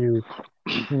jokes to,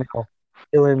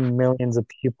 killing millions of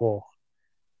people,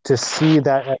 to see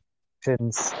that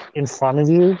actions in front of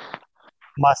you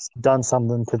must have done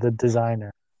something to the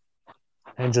designer.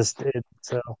 And just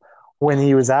so when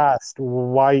he was asked,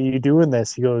 why are you doing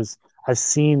this? He goes, I've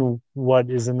seen what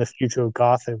is in the future of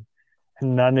Gotham,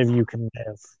 and none of you can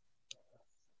live.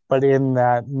 But in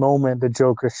that moment, the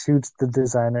Joker shoots the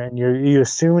designer, and you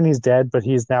assuming he's dead, but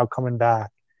he's now coming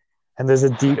back. And there's a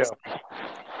deep yeah,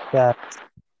 that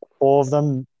all of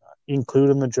them,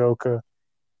 including the Joker,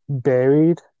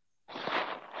 buried.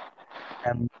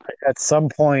 And at some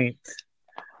point,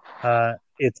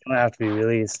 it's going to have to be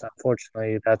released.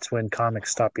 Unfortunately, that's when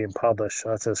comics stopped being published. So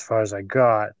that's as far as I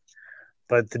got.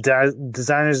 But the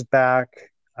designer's back.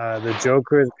 The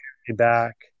Joker is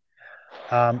back.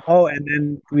 And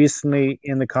then recently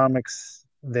in the comics,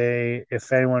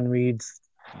 if anyone reads,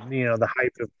 the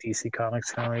hype of DC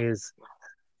Comics currently is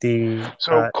the.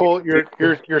 So Cole,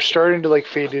 you're starting to like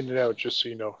fade in and out. Just so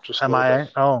you know, just a Am little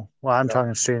bit. I? Oh, well, I'm Yeah.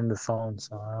 talking straight into the phone,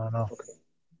 so I don't know. Okay.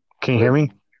 Can you Go hear ahead.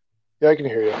 me? Yeah, I can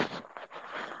hear you.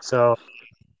 So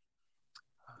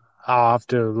I'll have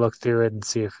to look through it and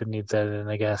see if it needs editing,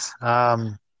 I guess.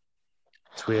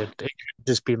 It's weird. It could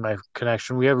just be my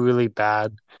connection. We have really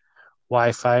bad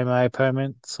Wi-Fi in my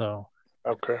apartment, so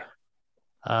Okay.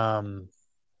 um,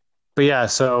 but yeah,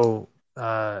 so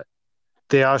uh,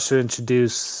 they also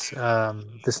introduce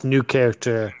this new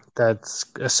character that's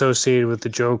associated with the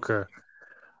Joker.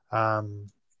 Um,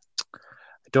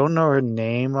 I don't know her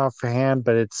name offhand,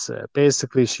 but it's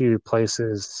basically she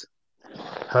replaces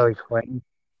Harley Quinn.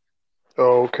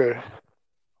 Oh, okay.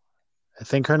 I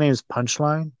think her name's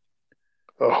Punchline.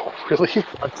 Oh, really?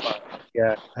 Punchline.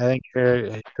 Yeah, I think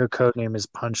her code name is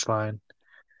Punchline.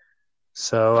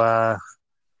 So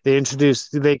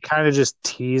they kind of just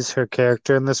tease her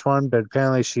character in this one, but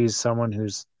apparently she's someone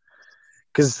who's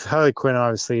because Harley Quinn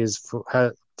obviously is for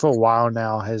a while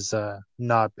now has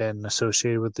not been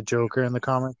associated with the Joker in the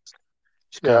comics.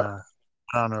 She's Yeah, kind of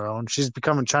on her own. She's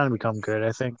becoming trying to become good,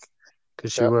 I think,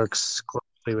 because she yeah. works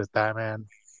closely with Batman.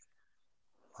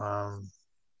 Um,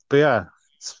 but yeah,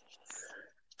 it's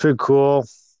pretty cool.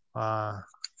 I'm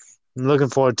looking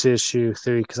forward to issue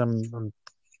 3 because I'm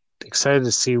excited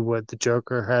to see what the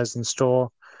Joker has in store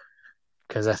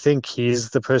because I think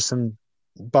he's the person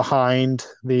behind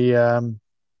the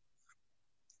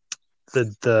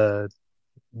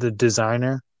the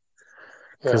designer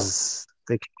Yeah. because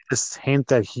they just hint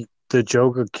that the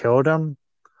Joker killed him,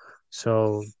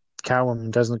 so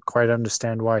Catwoman doesn't quite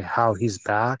understand why how he's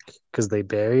back because they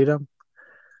buried him.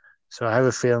 So I have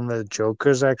a feeling that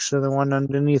Joker's actually the one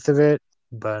underneath of it,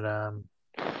 but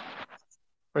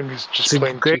And he's it's just a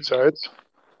playing great two sides.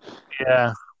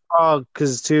 yeah. Oh,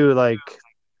 because too like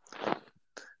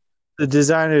the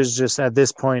designer is just at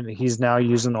this point he's now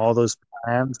using all those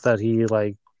plans that he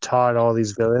like taught all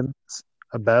these villains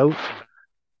about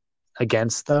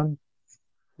against them.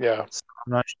 Yeah. So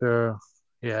I'm not sure.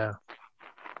 Yeah,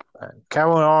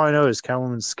 Catwoman. All I know is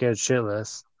Catwoman's scared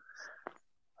shitless.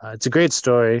 It's a great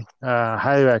story.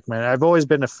 Highly recommend. I've always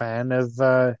been a fan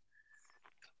of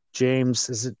James.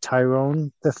 Is it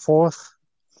Tyrone the Fourth?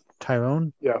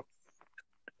 Tyrone? Yeah.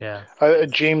 Yeah.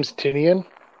 James Tinian,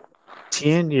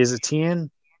 Tien is it Tien?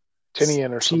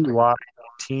 Tinian or T something. Y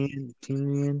Tien.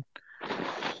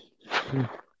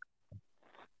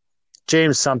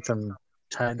 James something.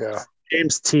 Yeah.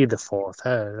 James T the Fourth.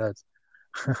 That's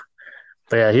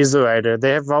but yeah, he's the writer.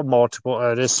 They have multiple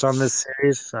artists on this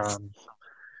series.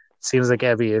 Seems like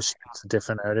every issue it's a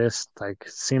different artist. Like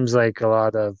seems like a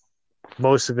lot of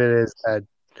most of it is that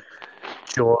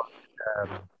George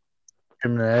um,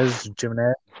 Jimenez.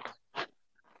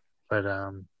 But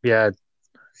yeah,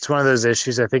 it's one of those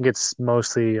issues. I think it's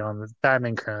mostly on the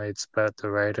Batman currently. It's about the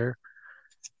writer,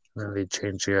 and then they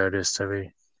change the artist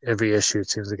every issue. It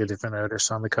seems like a different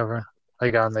artist on the cover,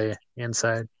 like on the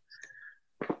inside.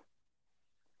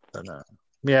 But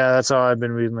yeah, that's all I've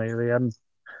been reading lately. I'm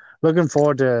looking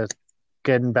forward to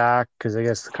getting back because I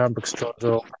guess the comic book stores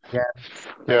are open again.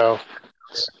 Yeah.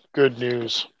 It's good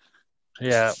news.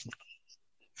 Yeah,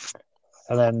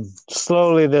 and then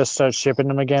slowly they'll start shipping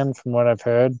them again, from what I've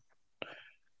heard.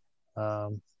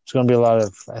 It's going to be a lot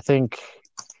of, I think,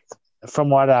 from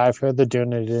what I've heard, they're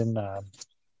doing it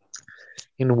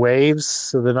in waves,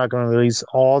 so they're not going to release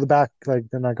all the back, like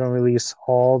they're not going to release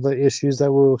all the issues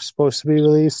that were supposed to be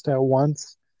released at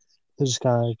once. They're just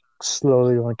kind of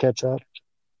slowly going to catch up.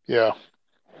 Yeah.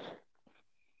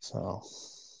 So,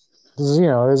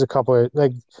 there's a couple of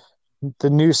like the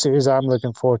new series I'm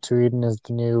looking forward to reading is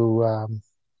the new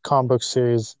comic book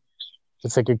series.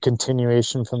 It's like a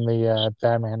continuation from the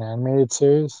Batman animated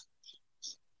series.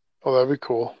 Oh, that'd be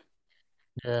cool.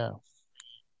 Yeah.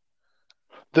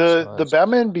 The So the that's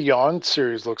Batman Beyond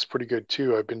series looks pretty good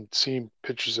too. I've been seeing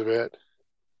pictures of it.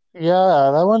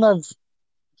 yeah, that one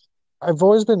I've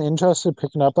always been interested in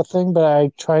picking up a thing, but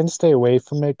I try and stay away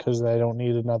from it because I don't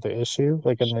need another issue.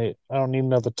 I don't need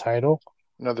another title.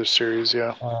 Another series,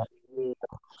 yeah.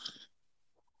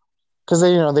 Because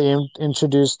they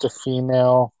introduced a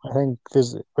female. I think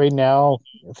there's right now.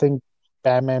 I think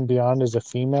Batman Beyond is a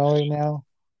female right now.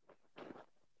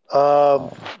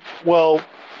 Um, Um, well,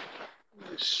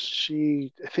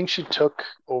 I think she took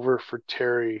over for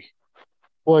Terry,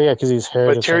 well, yeah, because he's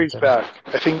hurt but or Terry's something. back.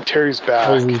 I think Terry's Oh,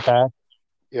 back. he's back.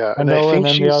 Yeah, I and I know. And think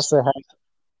then they she's also had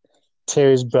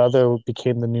Terry's brother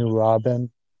became the new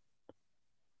Robin.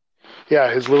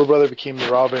 yeah, his little brother became the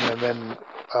Robin,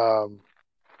 um,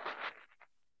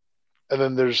 and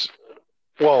then there's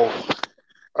well,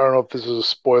 I don't know if this is a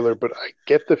spoiler, but I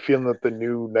get the feeling that the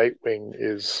new Nightwing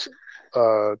is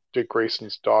Dick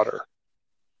Grayson's daughter.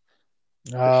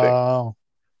 I think. Oh,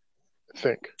 I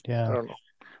think. I yeah. don't know.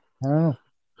 I don't know.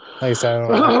 Like I said, I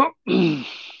don't know.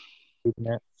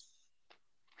 It.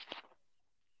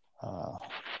 Uh,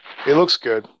 It looks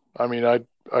good. I mean,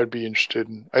 I'd be interested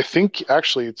in. I think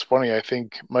actually, it's funny. I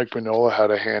think Mike Mignola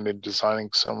had a hand in designing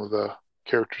some of the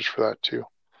characters for that too.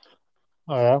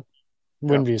 oh yeah, Yeah,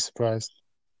 wouldn't be surprised.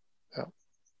 yeah.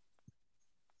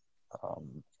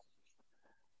 Um,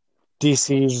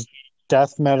 DC's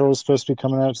Death Metal is supposed to be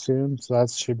coming out soon, so that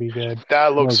should be good. That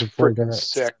I'm looks looking forward to freaking it.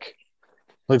 sick.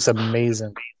 Looks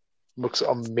amazing. Looks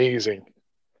amazing.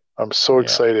 I'm so Yeah,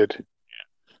 excited.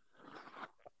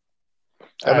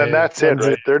 And then I that's I'm it, just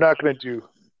right? They're not going to do. Do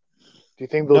you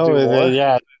think they'll do no, more?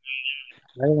 yeah,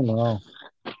 I don't know.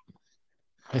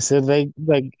 I said they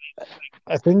like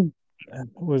I think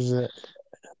was it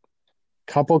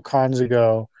a couple cons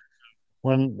ago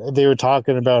when they were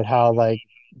talking about how like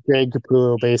Greg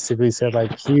Capullo basically said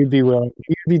like he'd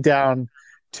be down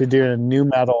to do a new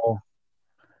metal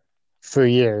for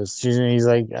years. You know, he's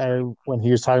like when he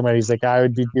was talking about it, he's like I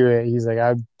would be doing he's like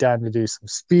I'm down to do some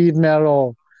speed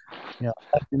metal, heavy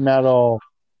metal.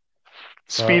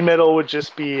 Speed So metal would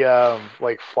just be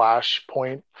like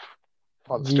Flashpoint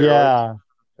on steroids. yeah,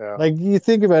 Yeah. like you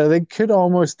think about it, they could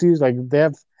almost do like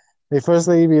they first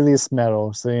they released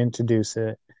metal, so they introduce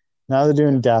it. Now they're Yeah.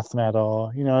 doing death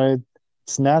metal.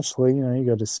 It's naturally, you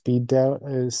go to speed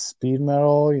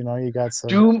metal. You got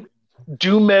some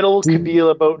Doom metal could deep, be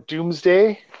about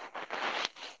Doomsday.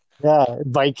 yeah,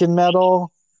 Viking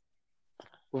metal.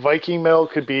 Viking metal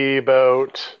could be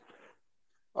about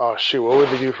oh shoot, what would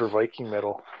they do for Viking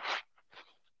metal?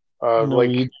 Like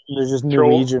Norwegian, they're just throw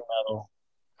Norwegian metal.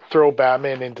 throw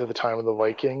Batman into the time of the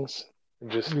Vikings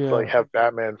and just like Yeah, have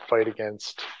Batman fight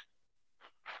against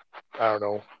I don't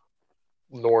know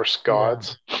Norse yeah.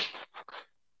 gods.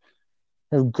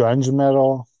 They have grunge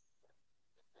metal.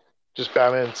 Just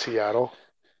Batman in Seattle.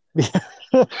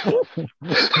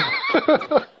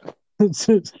 It's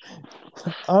just,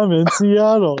 I'm in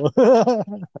Seattle.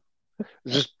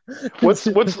 just what's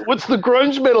the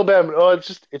grunge metal Batman? Oh, it's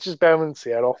just Batman in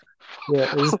Seattle.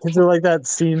 Yeah, it's picture like that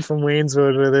scene from Wayne's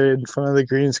World where they're in front of the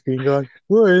green screen going,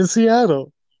 "We're in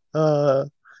Seattle." Uh,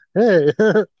 hey,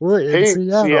 we're in Hey,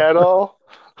 Seattle.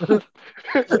 Seattle.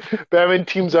 Batman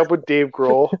teams up with Dave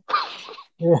Grohl.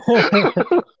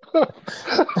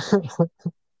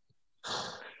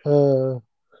 uh,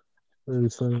 Really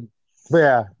funny. But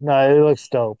yeah, no, it looks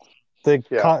dope. Yeah,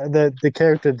 The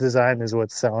character design is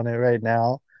what's selling it right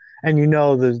now, and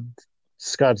the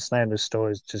Scott Snyder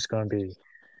story is just going to be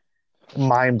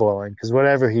mind blowing because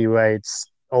whatever he writes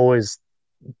always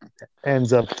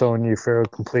ends up throwing you for a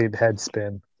complete head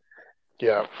spin.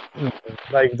 yeah.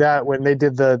 Like that when they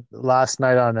did the Last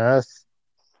Night on Earth,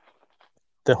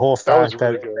 the whole That was fact that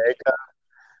really good. Omega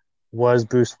was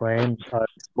Bruce Wayne.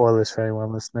 Spoilers for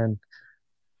anyone listening.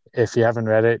 If you haven't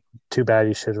read it, too bad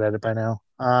you should have read it by now.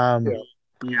 Yeah,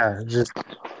 Yeah, it's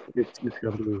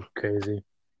gonna be crazy.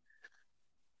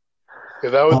 yeah.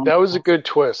 That was a Um, good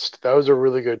twist. That was a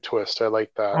really good twist. I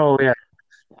like that. oh yeah,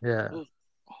 yeah.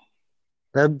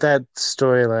 That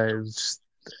storyline,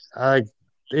 I like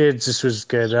it. Just was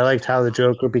good. I liked how the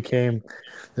Joker became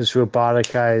this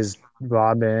roboticized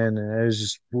Robin, and it was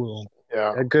just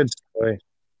Yeah. a good story.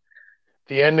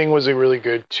 The ending was a really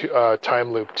good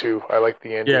time loop too. I like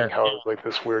the ending, Yeah, how it was like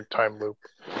this weird time loop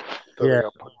that they yeah,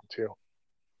 got put into.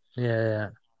 yeah,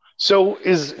 So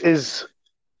is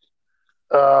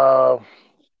uh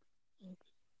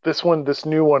this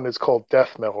new one is called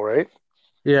Death Metal, right?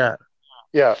 yeah,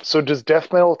 Yeah. So does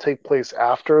Death Metal take place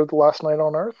after the Last Night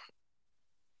on Earth,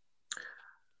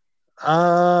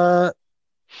 yeah.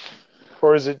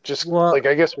 or is it just Well, like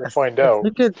I guess we'll find I out.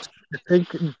 think I think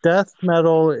death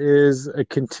metal is a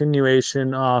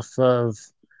continuation off of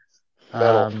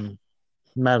Metal. um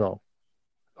metal.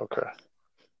 Okay.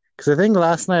 Because I think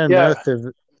Last Night on Yeah.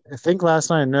 Earth, I think Last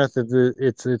Night on Earth,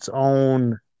 it's its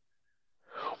own.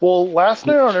 Well, Last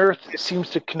Night on Earth seems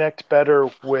to connect better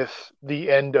with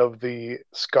the end of the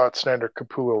Scott Snyder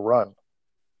Capullo run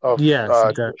of Yes,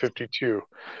 it does. 52,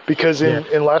 because Yeah.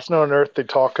 in Last Night on Earth they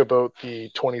talk about the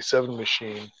 27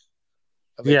 machine,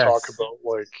 and they talk Yes. about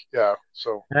like yeah.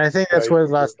 So And I think yeah, that's what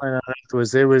Last Night on Earth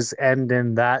was. It was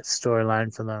ending that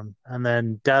storyline for them. And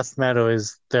then Death Metal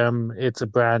is them, it's a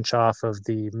branch off of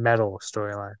the metal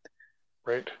storyline.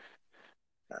 right.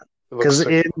 It looks Because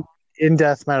sick. in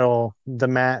Death Metal, the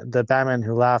Batman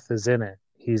who laughs is in it.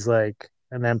 He's like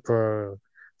an emperor.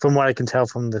 From what I can tell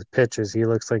from the pictures, he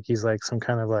looks like he's like some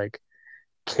kind of like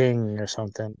king or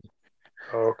something.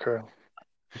 Okay,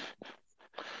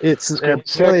 It's it's gonna be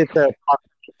apparently sick. it's a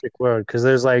apocalyptic world because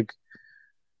there's like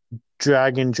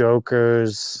dragon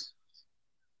jokers.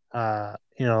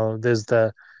 There's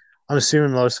the I'm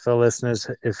assuming most of our listeners,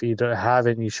 if you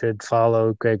haven't, you should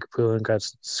follow Greg Capullo and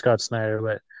Scott Snyder.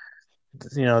 But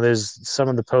there's some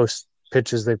of the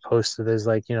pictures they posted. There's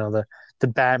like the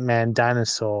Batman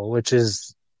dinosaur, which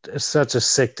is such a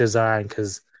sick design.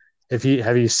 Because if you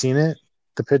have you seen it,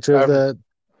 the picture of I've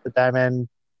the Batman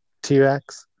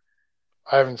T-Rex.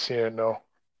 I haven't seen it. No,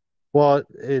 Well,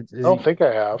 I don't think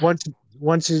I have.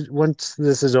 once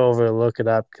this is over, look it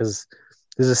up because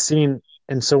there's a scene,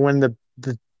 and so when the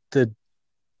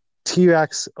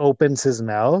T-Rex opens his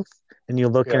mouth, and you're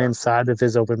looking Yeah. inside of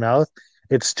his open mouth,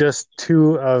 it's just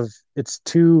two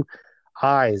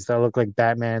eyes that look like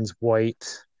Batman's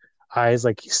white eyes,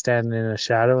 like he's standing in a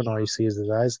shadow, and all you see is his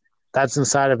eyes. That's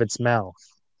inside of its mouth,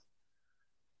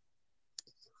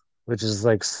 which is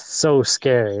like so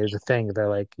scary to think that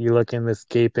like you look in this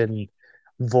gaping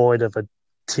void of a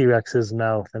T-Rex's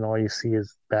mouth, and all you see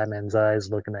is Batman's eyes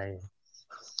looking at you.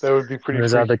 That would be And pretty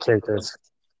there's freaky. other characters.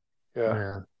 Yeah.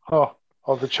 Yeah. Oh,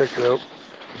 I'll have to check it out.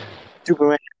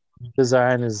 Superman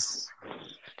design is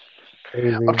I'm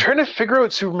crazy. trying to figure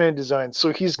out Superman design.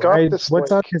 So he's got Right? this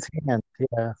What's like, on his hand?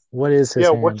 Yeah. What is his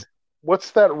yeah, hand?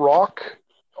 what's that rock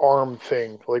arm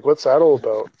thing? Like, what's that all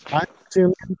about? I'm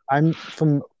assuming, I'm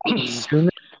assuming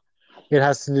it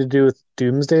has to do with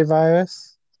Doomsday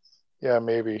Virus. Yeah,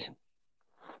 maybe.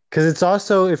 Because it's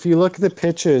also, if you look at the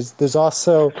pictures, there's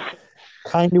also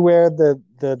kind of where the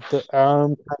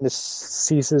arm kind of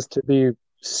ceases to be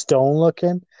stone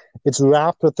looking. It's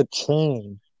wrapped with a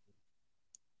chain.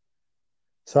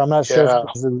 So I'm not sure if Yeah,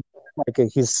 this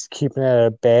is he's keeping it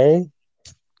at bay.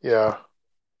 yeah.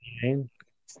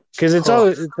 Because Huh.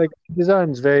 it's like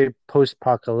design's very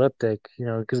post-apocalyptic,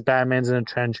 because Batman's in a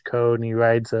trench coat and he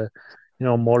rides a,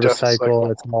 Death motorcycle.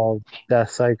 cycle. It's all Death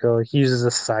Cycle. He uses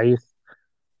a scythe.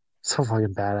 So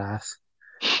fucking badass.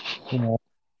 You know,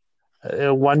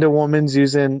 Wonder Woman's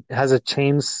has a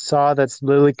chainsaw that's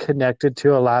literally connected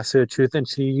to a lasso tooth, and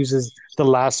she uses the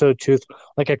lasso tooth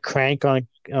like a crank on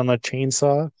a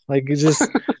chainsaw. Like it's just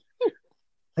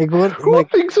like what Who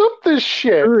like thinks up this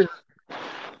shit?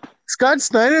 Scott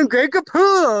Snyder and Greg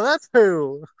Capullo. That's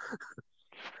who.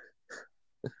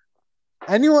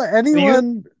 You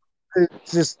Anyone.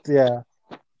 It's just yeah.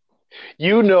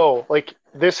 like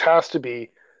this has to be.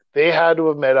 They had to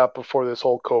have met up before this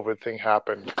whole COVID thing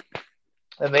happened,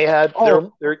 and they had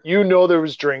Oh there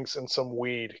was drinks and some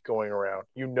weed going around.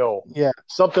 yeah.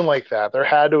 Something like that. There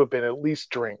had to have been at least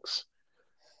drinks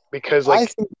because I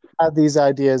like think they had these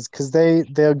ideas because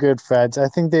they're good friends. I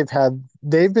think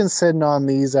they've been sitting on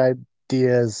these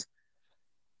ideas.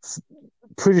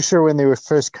 Pretty sure when they were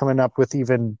first coming up with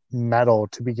even metal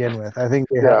to begin with. I think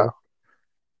they yeah, had.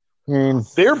 I mean,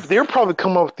 they're probably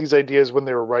coming up with these ideas when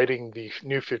they were writing the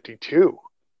New 52.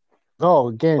 oh,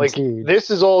 Like guaranteed. this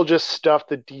is all just stuff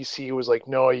that DC was like,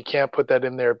 no, you can't put that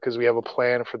in there because we have a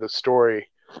plan for the story.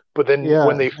 But then Yeah,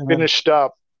 and then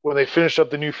when they finished up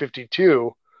the New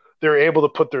 52, they're able to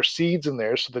put their seeds in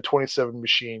there, so the 27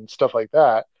 machine stuff like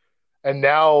that. And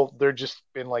now they're just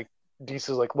been like, DC's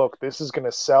like, look, this is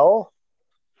gonna sell.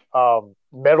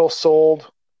 Metal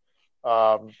sold.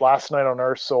 Last Night on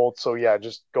Earth sold. So yeah,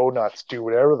 just go nuts, do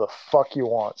whatever the fuck you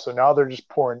want. So now they're just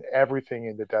pouring everything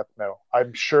into death metal.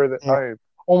 I'm sure that yeah, I'm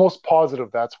almost positive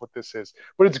that's what this is.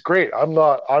 But it's great. I'm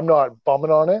not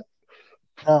bumming on it.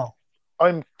 no,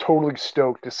 I'm totally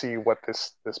stoked to see what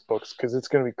this book's because it's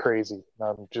gonna be crazy.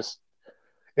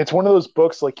 It's one of those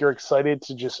books like you're excited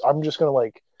to just I'm just gonna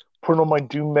like put on my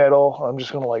doom metal. I'm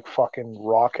just gonna like fucking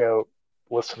rock out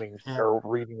listening yeah, or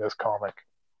reading this comic.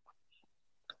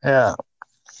 yeah.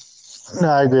 No,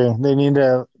 I agree. They need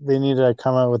to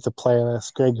come out with a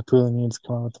playlist. Greg Capullo needs to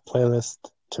come out with a playlist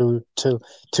to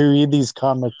read these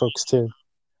comic books too.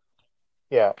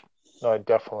 Yeah, no,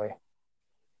 definitely.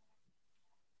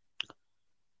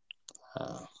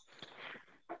 Uh,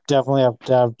 Definitely have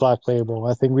to have Black Label.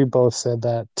 I think we both said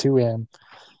that to him.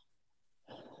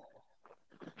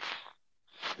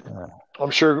 Uh,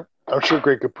 I'm sure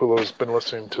Greg Capullo has been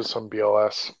listening to some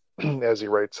BLS as he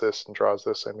writes this and draws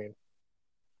this. I mean,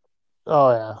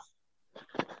 oh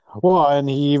yeah. Well, and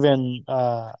he even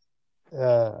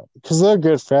because they're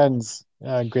good friends,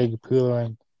 Greg Capullo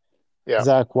and yeah.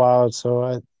 Zach Wild.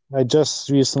 So I just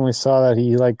recently saw that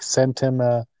he like sent him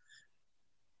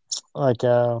like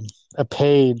a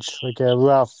page, like a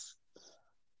rough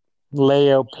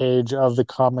layout page of the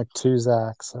comic to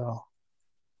Zach. So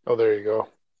Oh, there you go.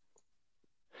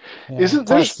 yeah. Isn't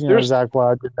Plus, there's Zach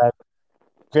Wild did that.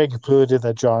 Greg Capullo did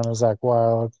that drawing of Zach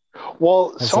Wild.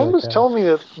 well, That's someone like was telling me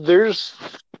that there's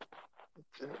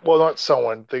well, not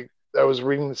someone. I was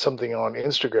reading something on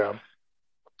Instagram,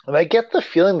 and I get the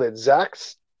feeling that Zach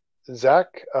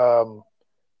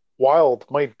Wilde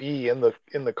might be in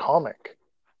the comic.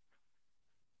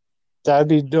 That'd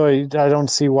be. I don't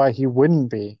see why he wouldn't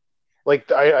be.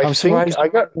 Like I I'm think surprised.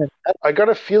 I got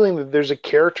a feeling that there's a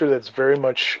character that's very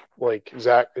much like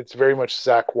Zach. It's very much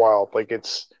Zach Wilde. Like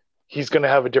he's gonna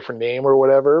have a different name or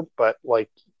whatever, but like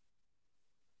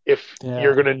if Yeah,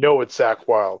 you're gonna know it's Zach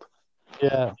Wilde,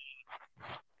 yeah,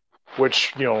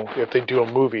 which if they do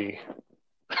a movie,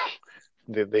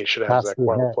 they should have has Zach to be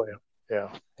Wilde him. play him. Yeah,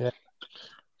 Yeah,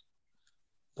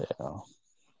 yeah.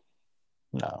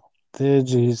 No, dude,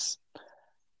 he's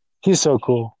so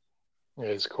cool. it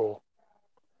is cool.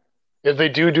 If they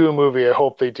do a movie, I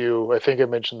hope they do. I think I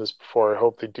mentioned this before. I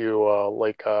hope they do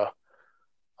like a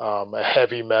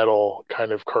heavy metal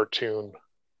kind of cartoon.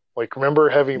 Like remember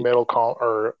Heavy Metal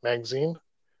or magazine,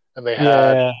 and they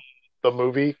had Yeah, the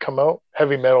movie come out,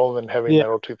 Heavy Metal and then Heavy yeah,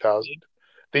 Metal 2000.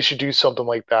 They should do something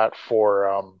like that for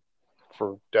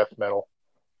death metal.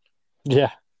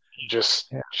 yeah,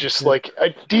 Just yeah. just like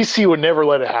DC would never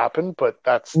let it happen, but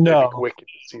that'd be No, wicked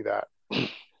to see that.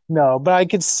 no, but I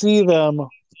could see them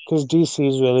because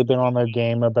DC's really been on their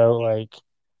game about like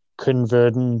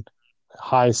converting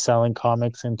high selling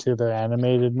comics into their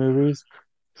animated movies.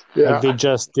 Like Yeah, they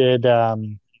just did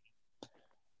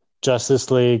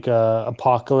Justice League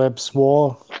Apocalypse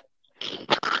War,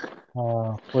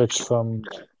 which from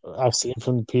I've seen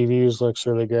from the previews looks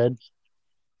really good.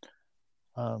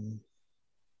 Um,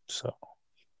 so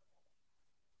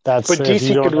that's but if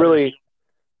you don't know.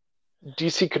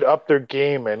 DC could up their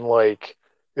game and like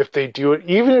if they do it,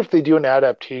 even if they do an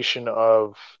adaptation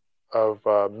of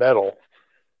Metal,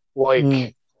 Mm,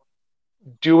 like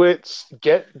do it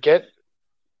get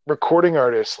recording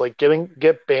artists, like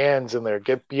get bands in there,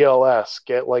 get BLS,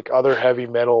 get like other heavy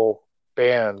metal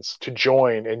bands to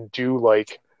join and do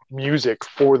like music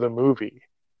for the movie.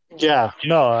 yeah,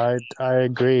 no, I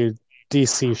agree.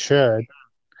 DC should,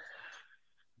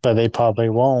 but they probably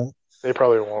won't. They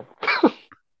probably won't.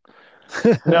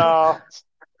 No,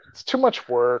 it's too much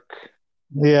work.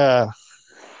 Yeah,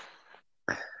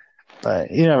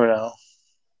 but you never know.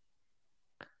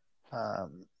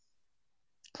 Um,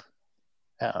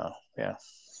 yeah, yeah,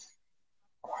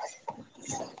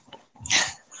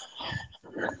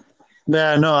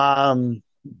 yeah. No,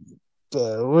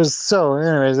 it was so.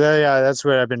 Anyways, yeah, that's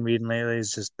what I've been reading lately.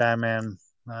 Is just Batman.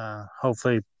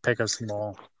 Hopefully, pick up some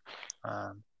more.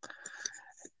 Um,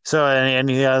 so,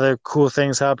 any other cool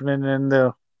things happening in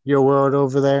the your world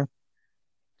over there?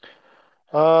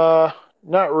 Uh,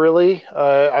 Not really.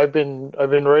 I've been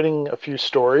writing a few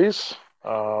stories.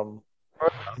 Um,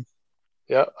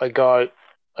 yeah, I got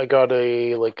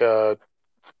a like a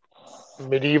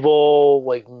medieval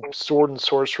like sword and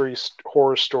sorcery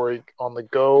horror story on the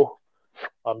go.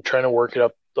 I'm trying to work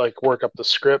up the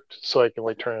script so I can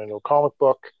like turn it into a comic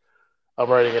book. I'm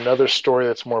writing another story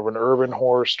that's more of an urban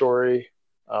horror story.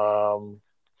 Um,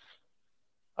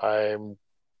 I'm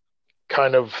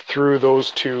kind of through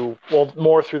those two, well,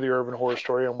 more through the urban horror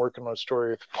story. I'm working on a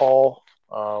story with Paul.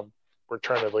 Um, we're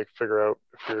trying to like figure out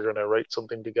if we're going to write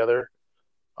something together.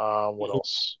 What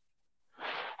else?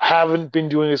 Haven't been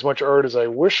doing as much art as I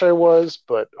wish I was,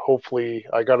 but hopefully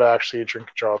I got to actually drink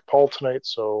a jar of Paul tonight,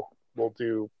 so we'll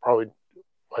do probably.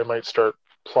 I might start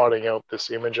plotting out this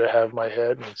image I have in my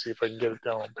head and see if I can get it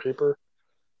down on paper.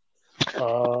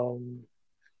 Um,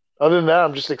 Other than that,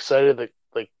 I'm just excited that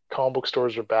like comic book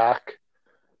stores are back.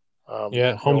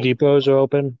 Yeah, You Home know, Depots are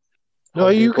open. No,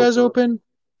 are Home you Depot's guys are, open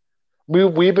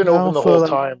we've been now open the for whole like?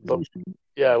 time, but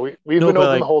yeah, we've No, been but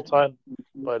open the like, whole time,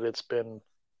 but it's been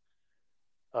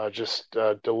just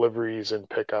deliveries and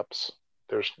pickups.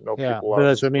 There's no yeah, people but allowed in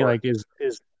that's the what I mean. store. Like,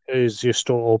 is your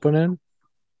store opening?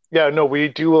 Yeah, no, we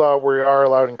do allow we are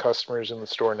allowing customers in the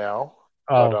store now,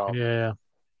 but Oh, yeah,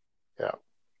 yeah,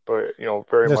 but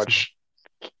very that's much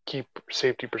keep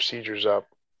safety procedures up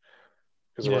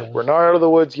because yeah, we're not out of the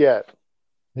woods yet.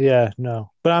 yeah.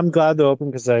 No, but I'm glad they're open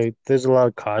because I there's a lot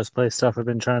of cosplay stuff I've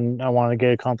been trying. I want to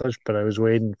get accomplished, but I was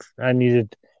waiting. I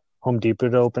needed Home Depot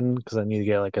to open because I need to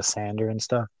get like a sander and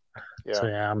stuff. So Yeah,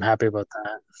 yeah, I'm happy about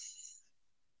that.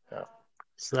 yeah,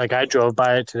 So, like I drove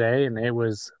by it today and it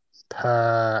was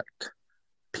packed.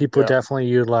 People yeah, definitely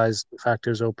utilize the fact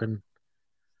it was open.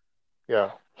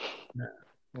 yeah.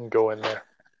 You can go in there.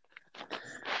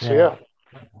 So Yeah. yeah,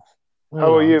 how Right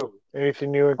about on. you?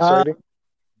 Anything new Uh, exciting?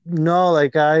 no,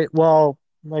 like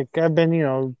I've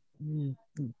been,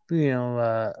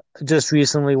 just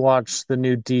recently watched the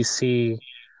new DC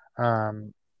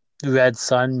um Red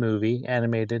Sun movie,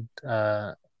 animated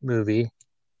movie.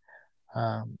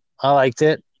 I liked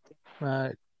it.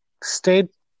 Stayed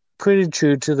pretty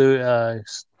true to the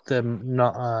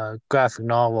graphic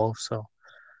novel, so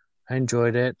I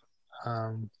enjoyed it.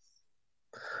 Um,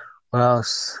 What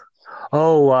else?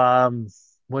 Oh,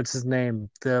 what's his name?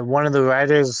 The one of the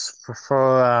writers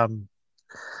for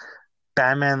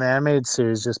Batman the Animated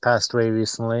Series just passed away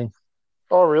recently.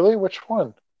 Oh, really? Which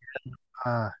one?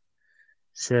 Uh,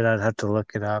 shit, I'd have to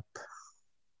look it up.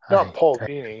 Not I Paul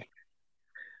Dini.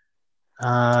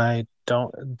 I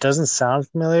don't. It doesn't sound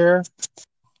familiar.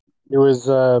 It was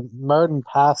Martin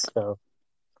Pasco,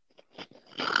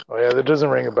 Oh yeah, that doesn't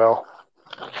ring a bell.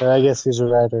 but I guess he's a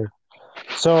writer.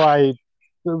 So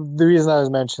the reason I was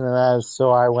mentioning that is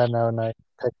so I went out and I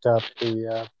picked up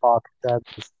the box set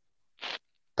of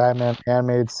Batman the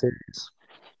Animated Series.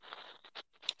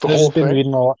 The I've whole just been thing.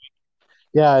 reading a lot.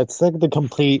 Yeah, it's like the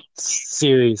complete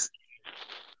series.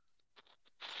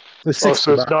 There's Oh,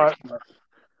 60 so it's bucks. not,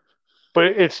 but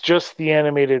it's just the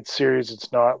animated series.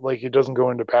 It's not like it doesn't go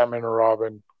into Batman or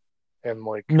Robin and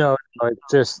like. No, no, it's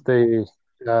just the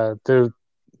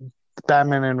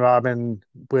Batman and Robin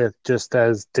with just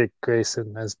as Dick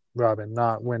Grayson as Robin,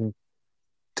 not when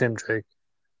Tim Drake.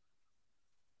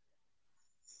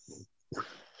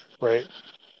 Right.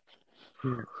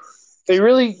 Yeah. They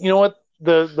really, you know what,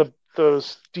 the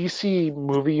those DC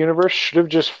movie universe should have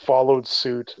just followed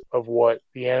suit of what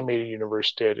the animated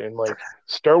universe did, and like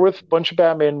start with a bunch of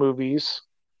Batman movies,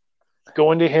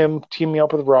 go into him teaming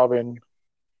up with Robin,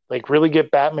 like really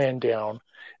get Batman down,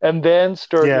 and then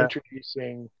start Yeah.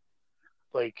 introducing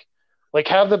like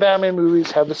have the Batman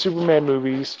movies, have the Superman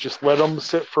movies, just let them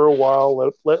sit for a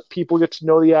while, let people get to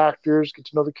know the actors, get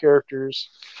to know the characters,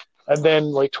 and then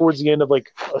like towards the end of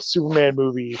like a Superman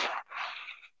movie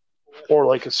or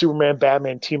like a Superman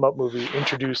Batman team up movie,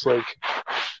 introduce like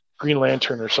Green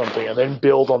Lantern or something, and then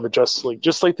build on the Justice League,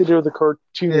 just like they did with the cartoons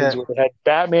Yeah. where they had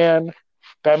Batman.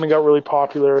 Batman got really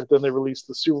popular. Then they released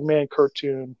the Superman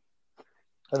cartoon,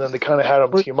 and then they kind of had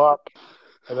them But team up,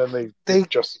 and then they did they the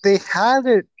Justice they League. had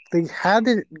it they had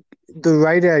it the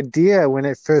right idea when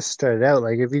it first started out.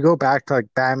 Like if you go back to like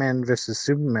Batman versus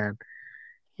Superman,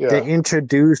 they Yeah,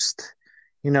 introduced,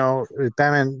 it was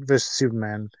Batman versus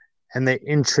Superman, and they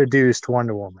introduced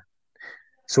Wonder Woman.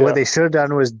 So what yeah, they should have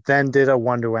done was then did a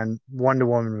Wonder Woman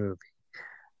movie,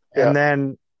 yeah. and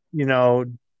then you know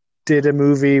did a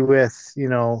movie with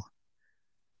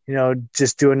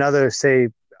just do another. Say,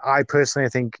 I personally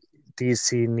think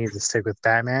DC needs to stick with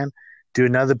Batman. Do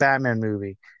another Batman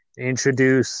movie,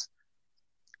 introduce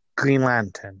Green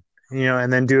Lantern,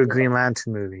 and then do a Green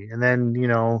Lantern movie, and then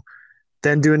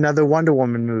do another Wonder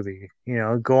Woman movie.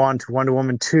 Go on to Wonder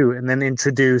Woman 2, and then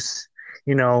introduce,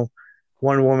 you know,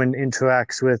 Wonder Woman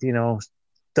interacts with,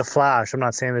 the Flash. I'm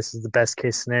not saying this is the best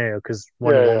case scenario because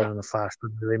Wonder Yeah, yeah. Woman and the Flash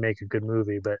would really make a good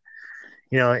movie, but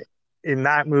you know, in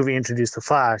that movie, introduce the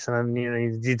Flash, and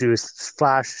then you do a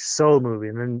Flash solo movie,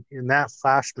 and then in that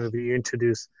Flash movie, you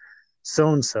introduce so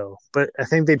and so. But I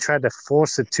think they tried to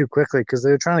force it too quickly because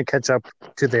they were trying to catch up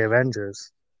to the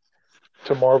Avengers.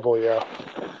 To Marvel, yeah.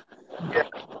 Yeah,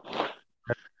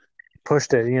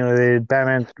 pushed it. They did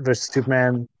Batman versus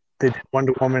Superman, they did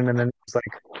Wonder Woman, and then it was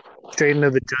like straight into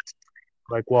the Justice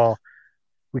League. Like, well,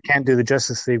 we can't do the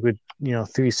Justice League with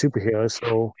three superheroes,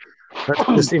 so let's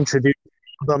just introduce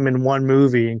them in one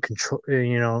movie and control,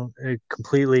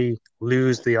 completely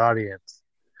lose the audience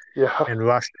Yeah, and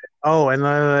rush it. Oh, and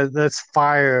let's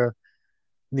fire,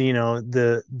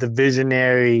 the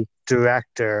visionary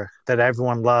director that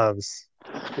everyone loves.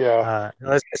 yeah.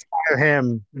 Let's just fire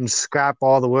him and scrap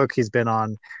all the work he's been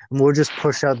on, and we'll just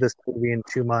push out this movie in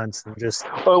 2 months and just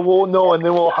Oh, well, no, and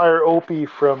then we'll hire Opie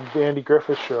from the Andy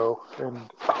Griffith Show and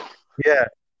yeah,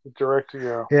 direct.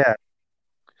 Yeah, yeah,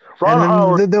 Ron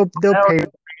and then Howard. they'll Howard pay is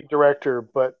a great director,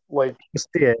 but like to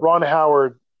see it. Ron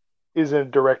Howard isn't a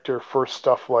director for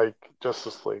stuff like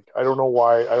Justice League. I don't know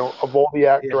why. I don't of all the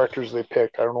Yeah, directors they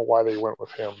picked, I don't know why they went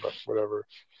with him, but whatever.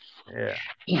 yeah,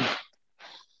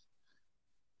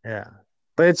 yeah.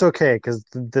 But it's okay because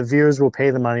the viewers will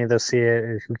pay the money. They'll see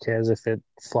it. Who cares if it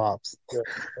flops? Yeah,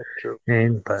 that's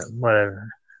true. But whatever.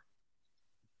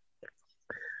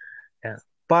 Yeah.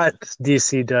 But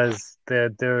DC does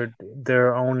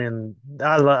their own in.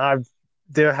 I've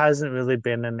there hasn't really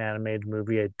been an animated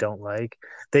movie I don't like.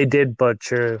 They did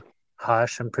butcher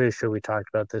Hush. I'm pretty sure we talked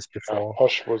about this before.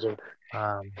 Hush wasn't.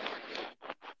 Um,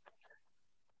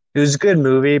 it was a good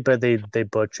movie, but they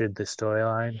butchered the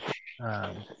storyline.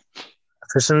 Um,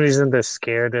 for some reason, they're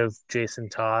scared of Jason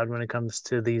Todd when it comes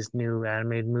to these new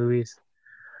animated movies.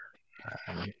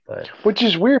 But Which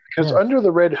is weird because yeah, Under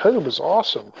the Red Hood was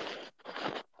awesome.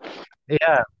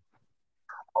 yeah,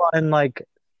 well, and like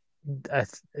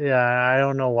I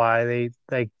don't know why they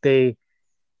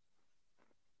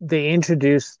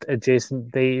introduced Jason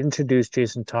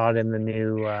Todd in the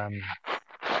new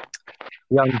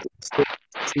Young Justice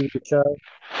TV show.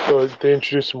 So they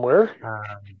introduced him where?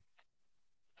 Um,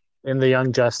 in the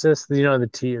Young Justice, the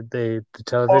Oh,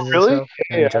 television really? show,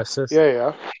 Yeah, Young Justice. yeah,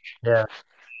 yeah. Yeah,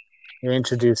 they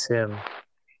introduce him.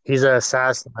 He's an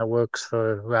assassin that works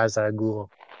for Ra's al Ghul.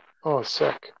 Oh,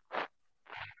 sick.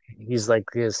 He's like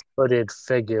this hooded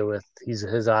figure with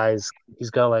his eyes.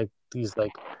 He's got like these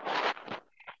like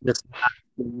this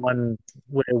one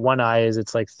where one eye is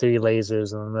it's like three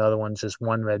lasers and the other one's just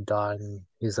one red dot. And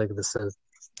he's like this.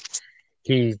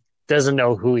 He doesn't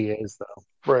know who he is though.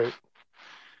 Right.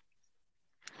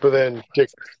 But then Dick.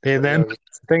 And then Yeah,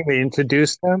 the thing they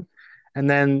introduced him, and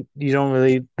then you don't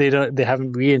really they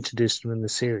haven't reintroduced him in the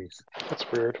series. that's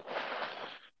weird.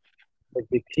 Like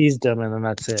they teased him and then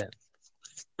that's it.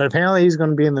 But apparently he's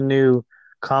going to be in the new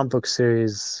comic book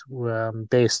series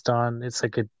based on it's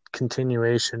like a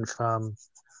continuation from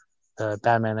the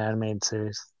Batman animated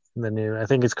series. The new I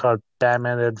think it's called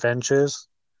Batman Adventures.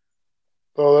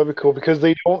 Oh, that'd be cool because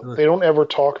they don't No, they don't ever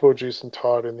talk about Jason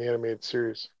Todd in the animated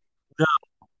series.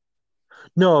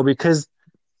 no, because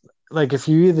like if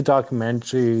you read the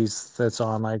documentaries that's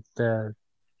on like the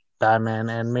Batman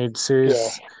animated Yeah,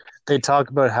 series, they talk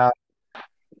about how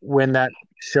when that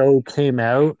show came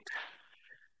out,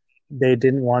 they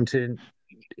didn't want to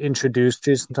introduce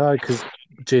Jason Todd because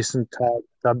Jason Todd's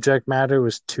subject matter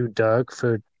was too dark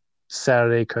for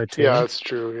Saturday yeah, cartoons. that's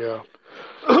true.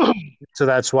 Yeah, So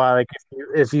that's why, like,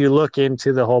 if you look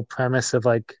into the whole premise of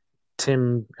like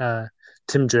Tim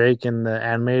Tim Drake in the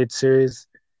animated series,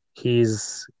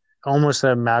 he's almost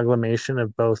an amalgamation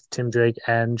of both Tim Drake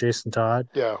and Jason Todd.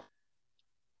 yeah.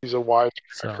 He's a So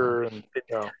wisecracker and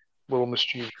yeah, little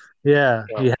mischievous. yeah,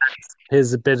 Yeah, he has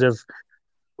his a bit of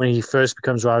when he first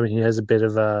becomes Robin, he has a bit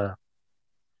of uh,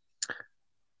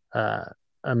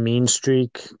 a mean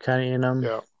streak kind of in him.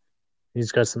 yeah.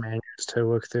 He's got some angers to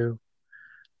work through.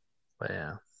 But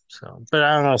yeah, so but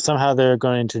I don't know. Somehow they're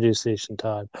going to introduce Jason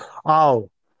Todd. Oh,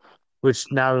 which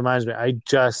now reminds me, I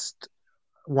just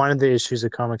one of the issues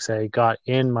of comics I got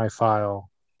in my file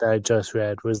that I just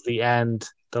read was the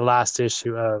last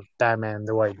issue of Batman: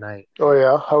 The White Knight. Oh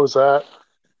yeah, how was that?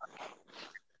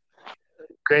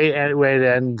 Great way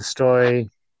to end the story.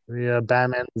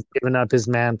 Batman has given up his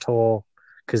mantle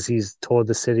because he's told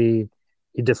the city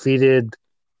he defeated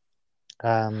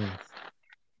um,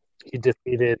 he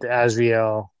defeated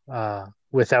Azrael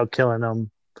without killing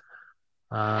him.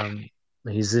 Um,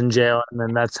 he's in jail, and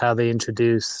then that's how they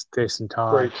introduce Jason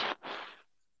Todd. Right.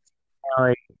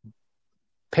 Like,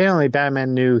 apparently,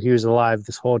 Batman knew he was alive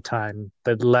this whole time,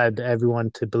 but led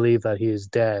everyone to believe that he was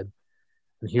dead.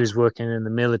 And he was working in the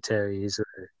military.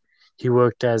 He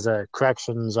worked as a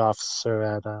corrections officer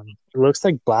at it looks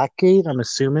like Blackgate. I'm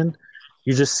assuming.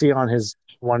 You just see on his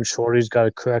one shoulder, he's got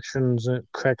a corrections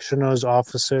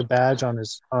officer badge on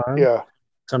his arm. Yeah.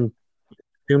 So I'm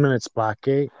assuming it's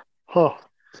Blackgate. Huh.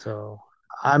 So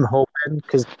I'm hoping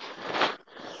because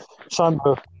Sean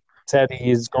Murphy said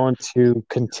he's going to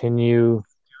continue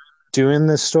doing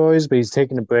the stories, but he's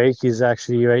taking a break. He's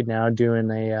actually right now doing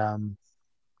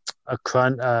a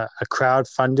crowd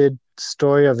funded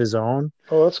story of his own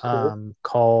Oh, that's cool.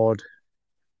 called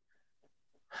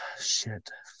shit.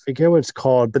 Forget what it's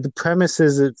called, but the premise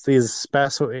is it's these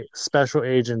special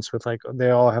agents with like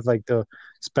they all have like the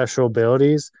special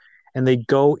abilities, and they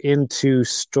go into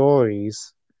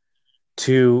stories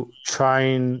to try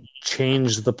and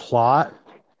change the plot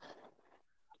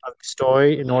of the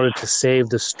story in order to save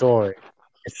the story.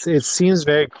 It seems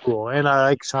very cool, and I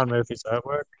like Sean Murphy's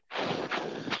artwork.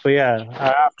 But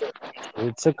yeah,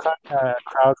 it's a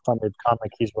crowdfunded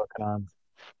comic he's working on.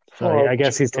 So Oh, I'll I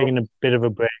guess check he's it out. taking a bit of a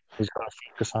break. He's going to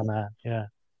focus on that. Yeah,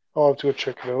 I'll have to go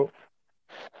check it out.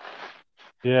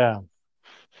 yeah.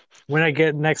 When I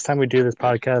get next time we do this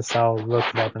podcast, I'll look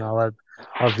it up and I'll let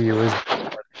our viewers know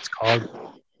what it's called.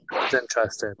 It's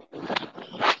interesting.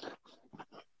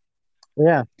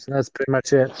 Yeah, so that's pretty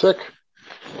much it. Sick.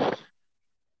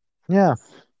 Yeah.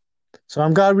 So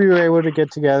I'm glad we were able to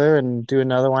get together and do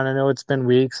another one. I know it's been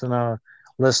weeks, and our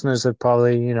listeners have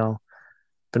probably,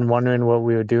 been wondering what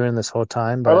we were doing this whole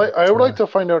time. But I would like to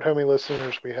find out how many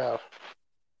listeners we have.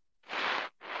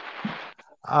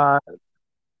 it'd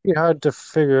be hard to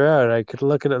figure out. I could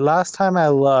look at it. Last time I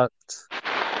looked,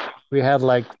 we had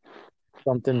like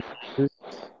something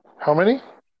How many?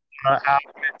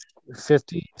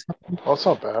 50. Oh, that's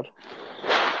not bad.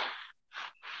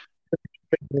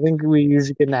 I think we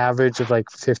usually get an average of like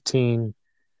 15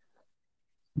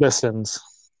 listens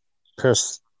per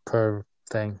per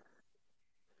thing.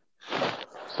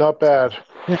 It's not bad.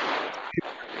 Yeah.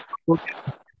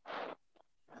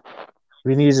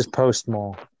 We need to just post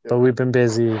more, but we've been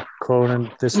busy.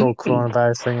 This whole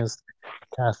coronavirus thing is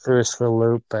kind of threw us for a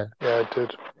loop. But Yeah, it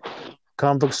did.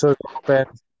 comic book stores open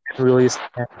and release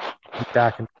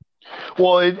back in.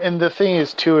 Well, and the thing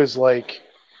is too is like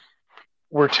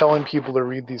we're telling people to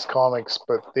read these comics,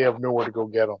 but they have nowhere to go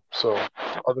get them. So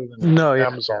other than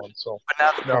Amazon, so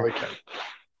but now they can.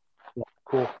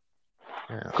 Cool.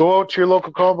 Yeah. Go out to your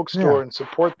local comic book store and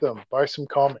support them. Buy some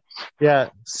comics. Yeah,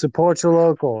 support your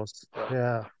locals.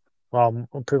 Yeah. Well,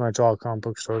 pretty much all comic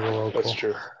book stores are local. That's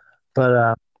true.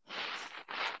 But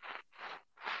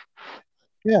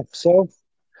yeah, so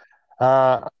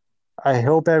I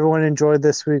hope everyone enjoyed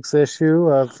this week's issue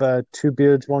of Two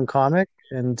Beards, One Comic,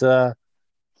 and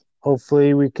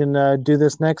hopefully we can do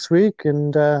this next week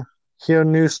and hear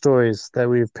news stories that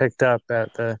we've picked up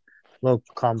at the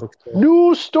local comic book store.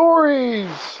 News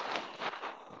stories!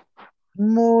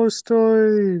 More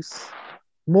stories!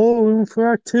 More room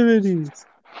for activities!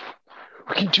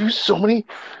 We can do so many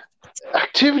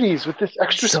activities with this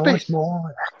extra space. Much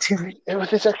more activity. And with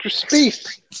this extra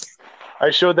space.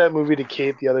 I showed that movie to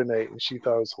Kate the other night, and she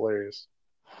thought it was hilarious.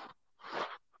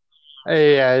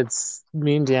 Yeah, it's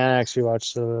me and Deanna actually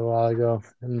watched it a little while ago,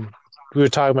 and we were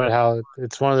talking about how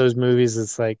it's one of those movies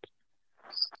that's like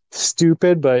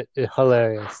stupid but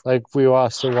hilarious. Like we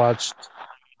also watched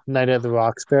Night at the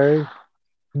Roxbury,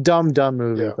 dumb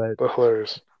movie, but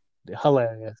hilarious.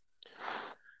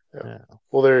 Yeah.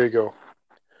 Well, there you go.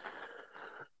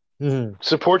 Mm-hmm.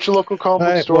 Support your local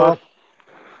comic store. Well,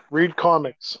 read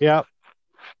comics. Yep.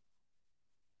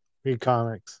 Read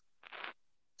comics.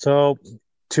 So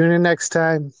tune in next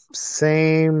time.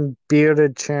 Same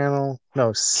bearded channel.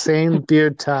 No, same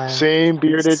beard time. Same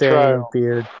bearded trial.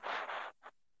 Beard.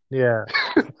 Yeah.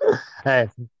 Hey,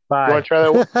 bye. You want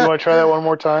to try that one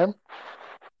more time?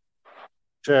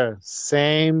 Sure.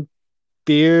 Same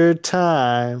beard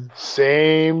time.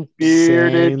 Same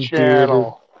bearded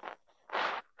channel.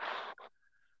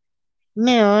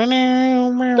 No.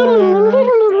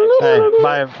 Hey,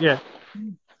 bye. Yeah.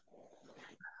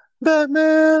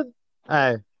 Batman. All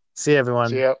right. See you, everyone.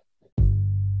 See ya.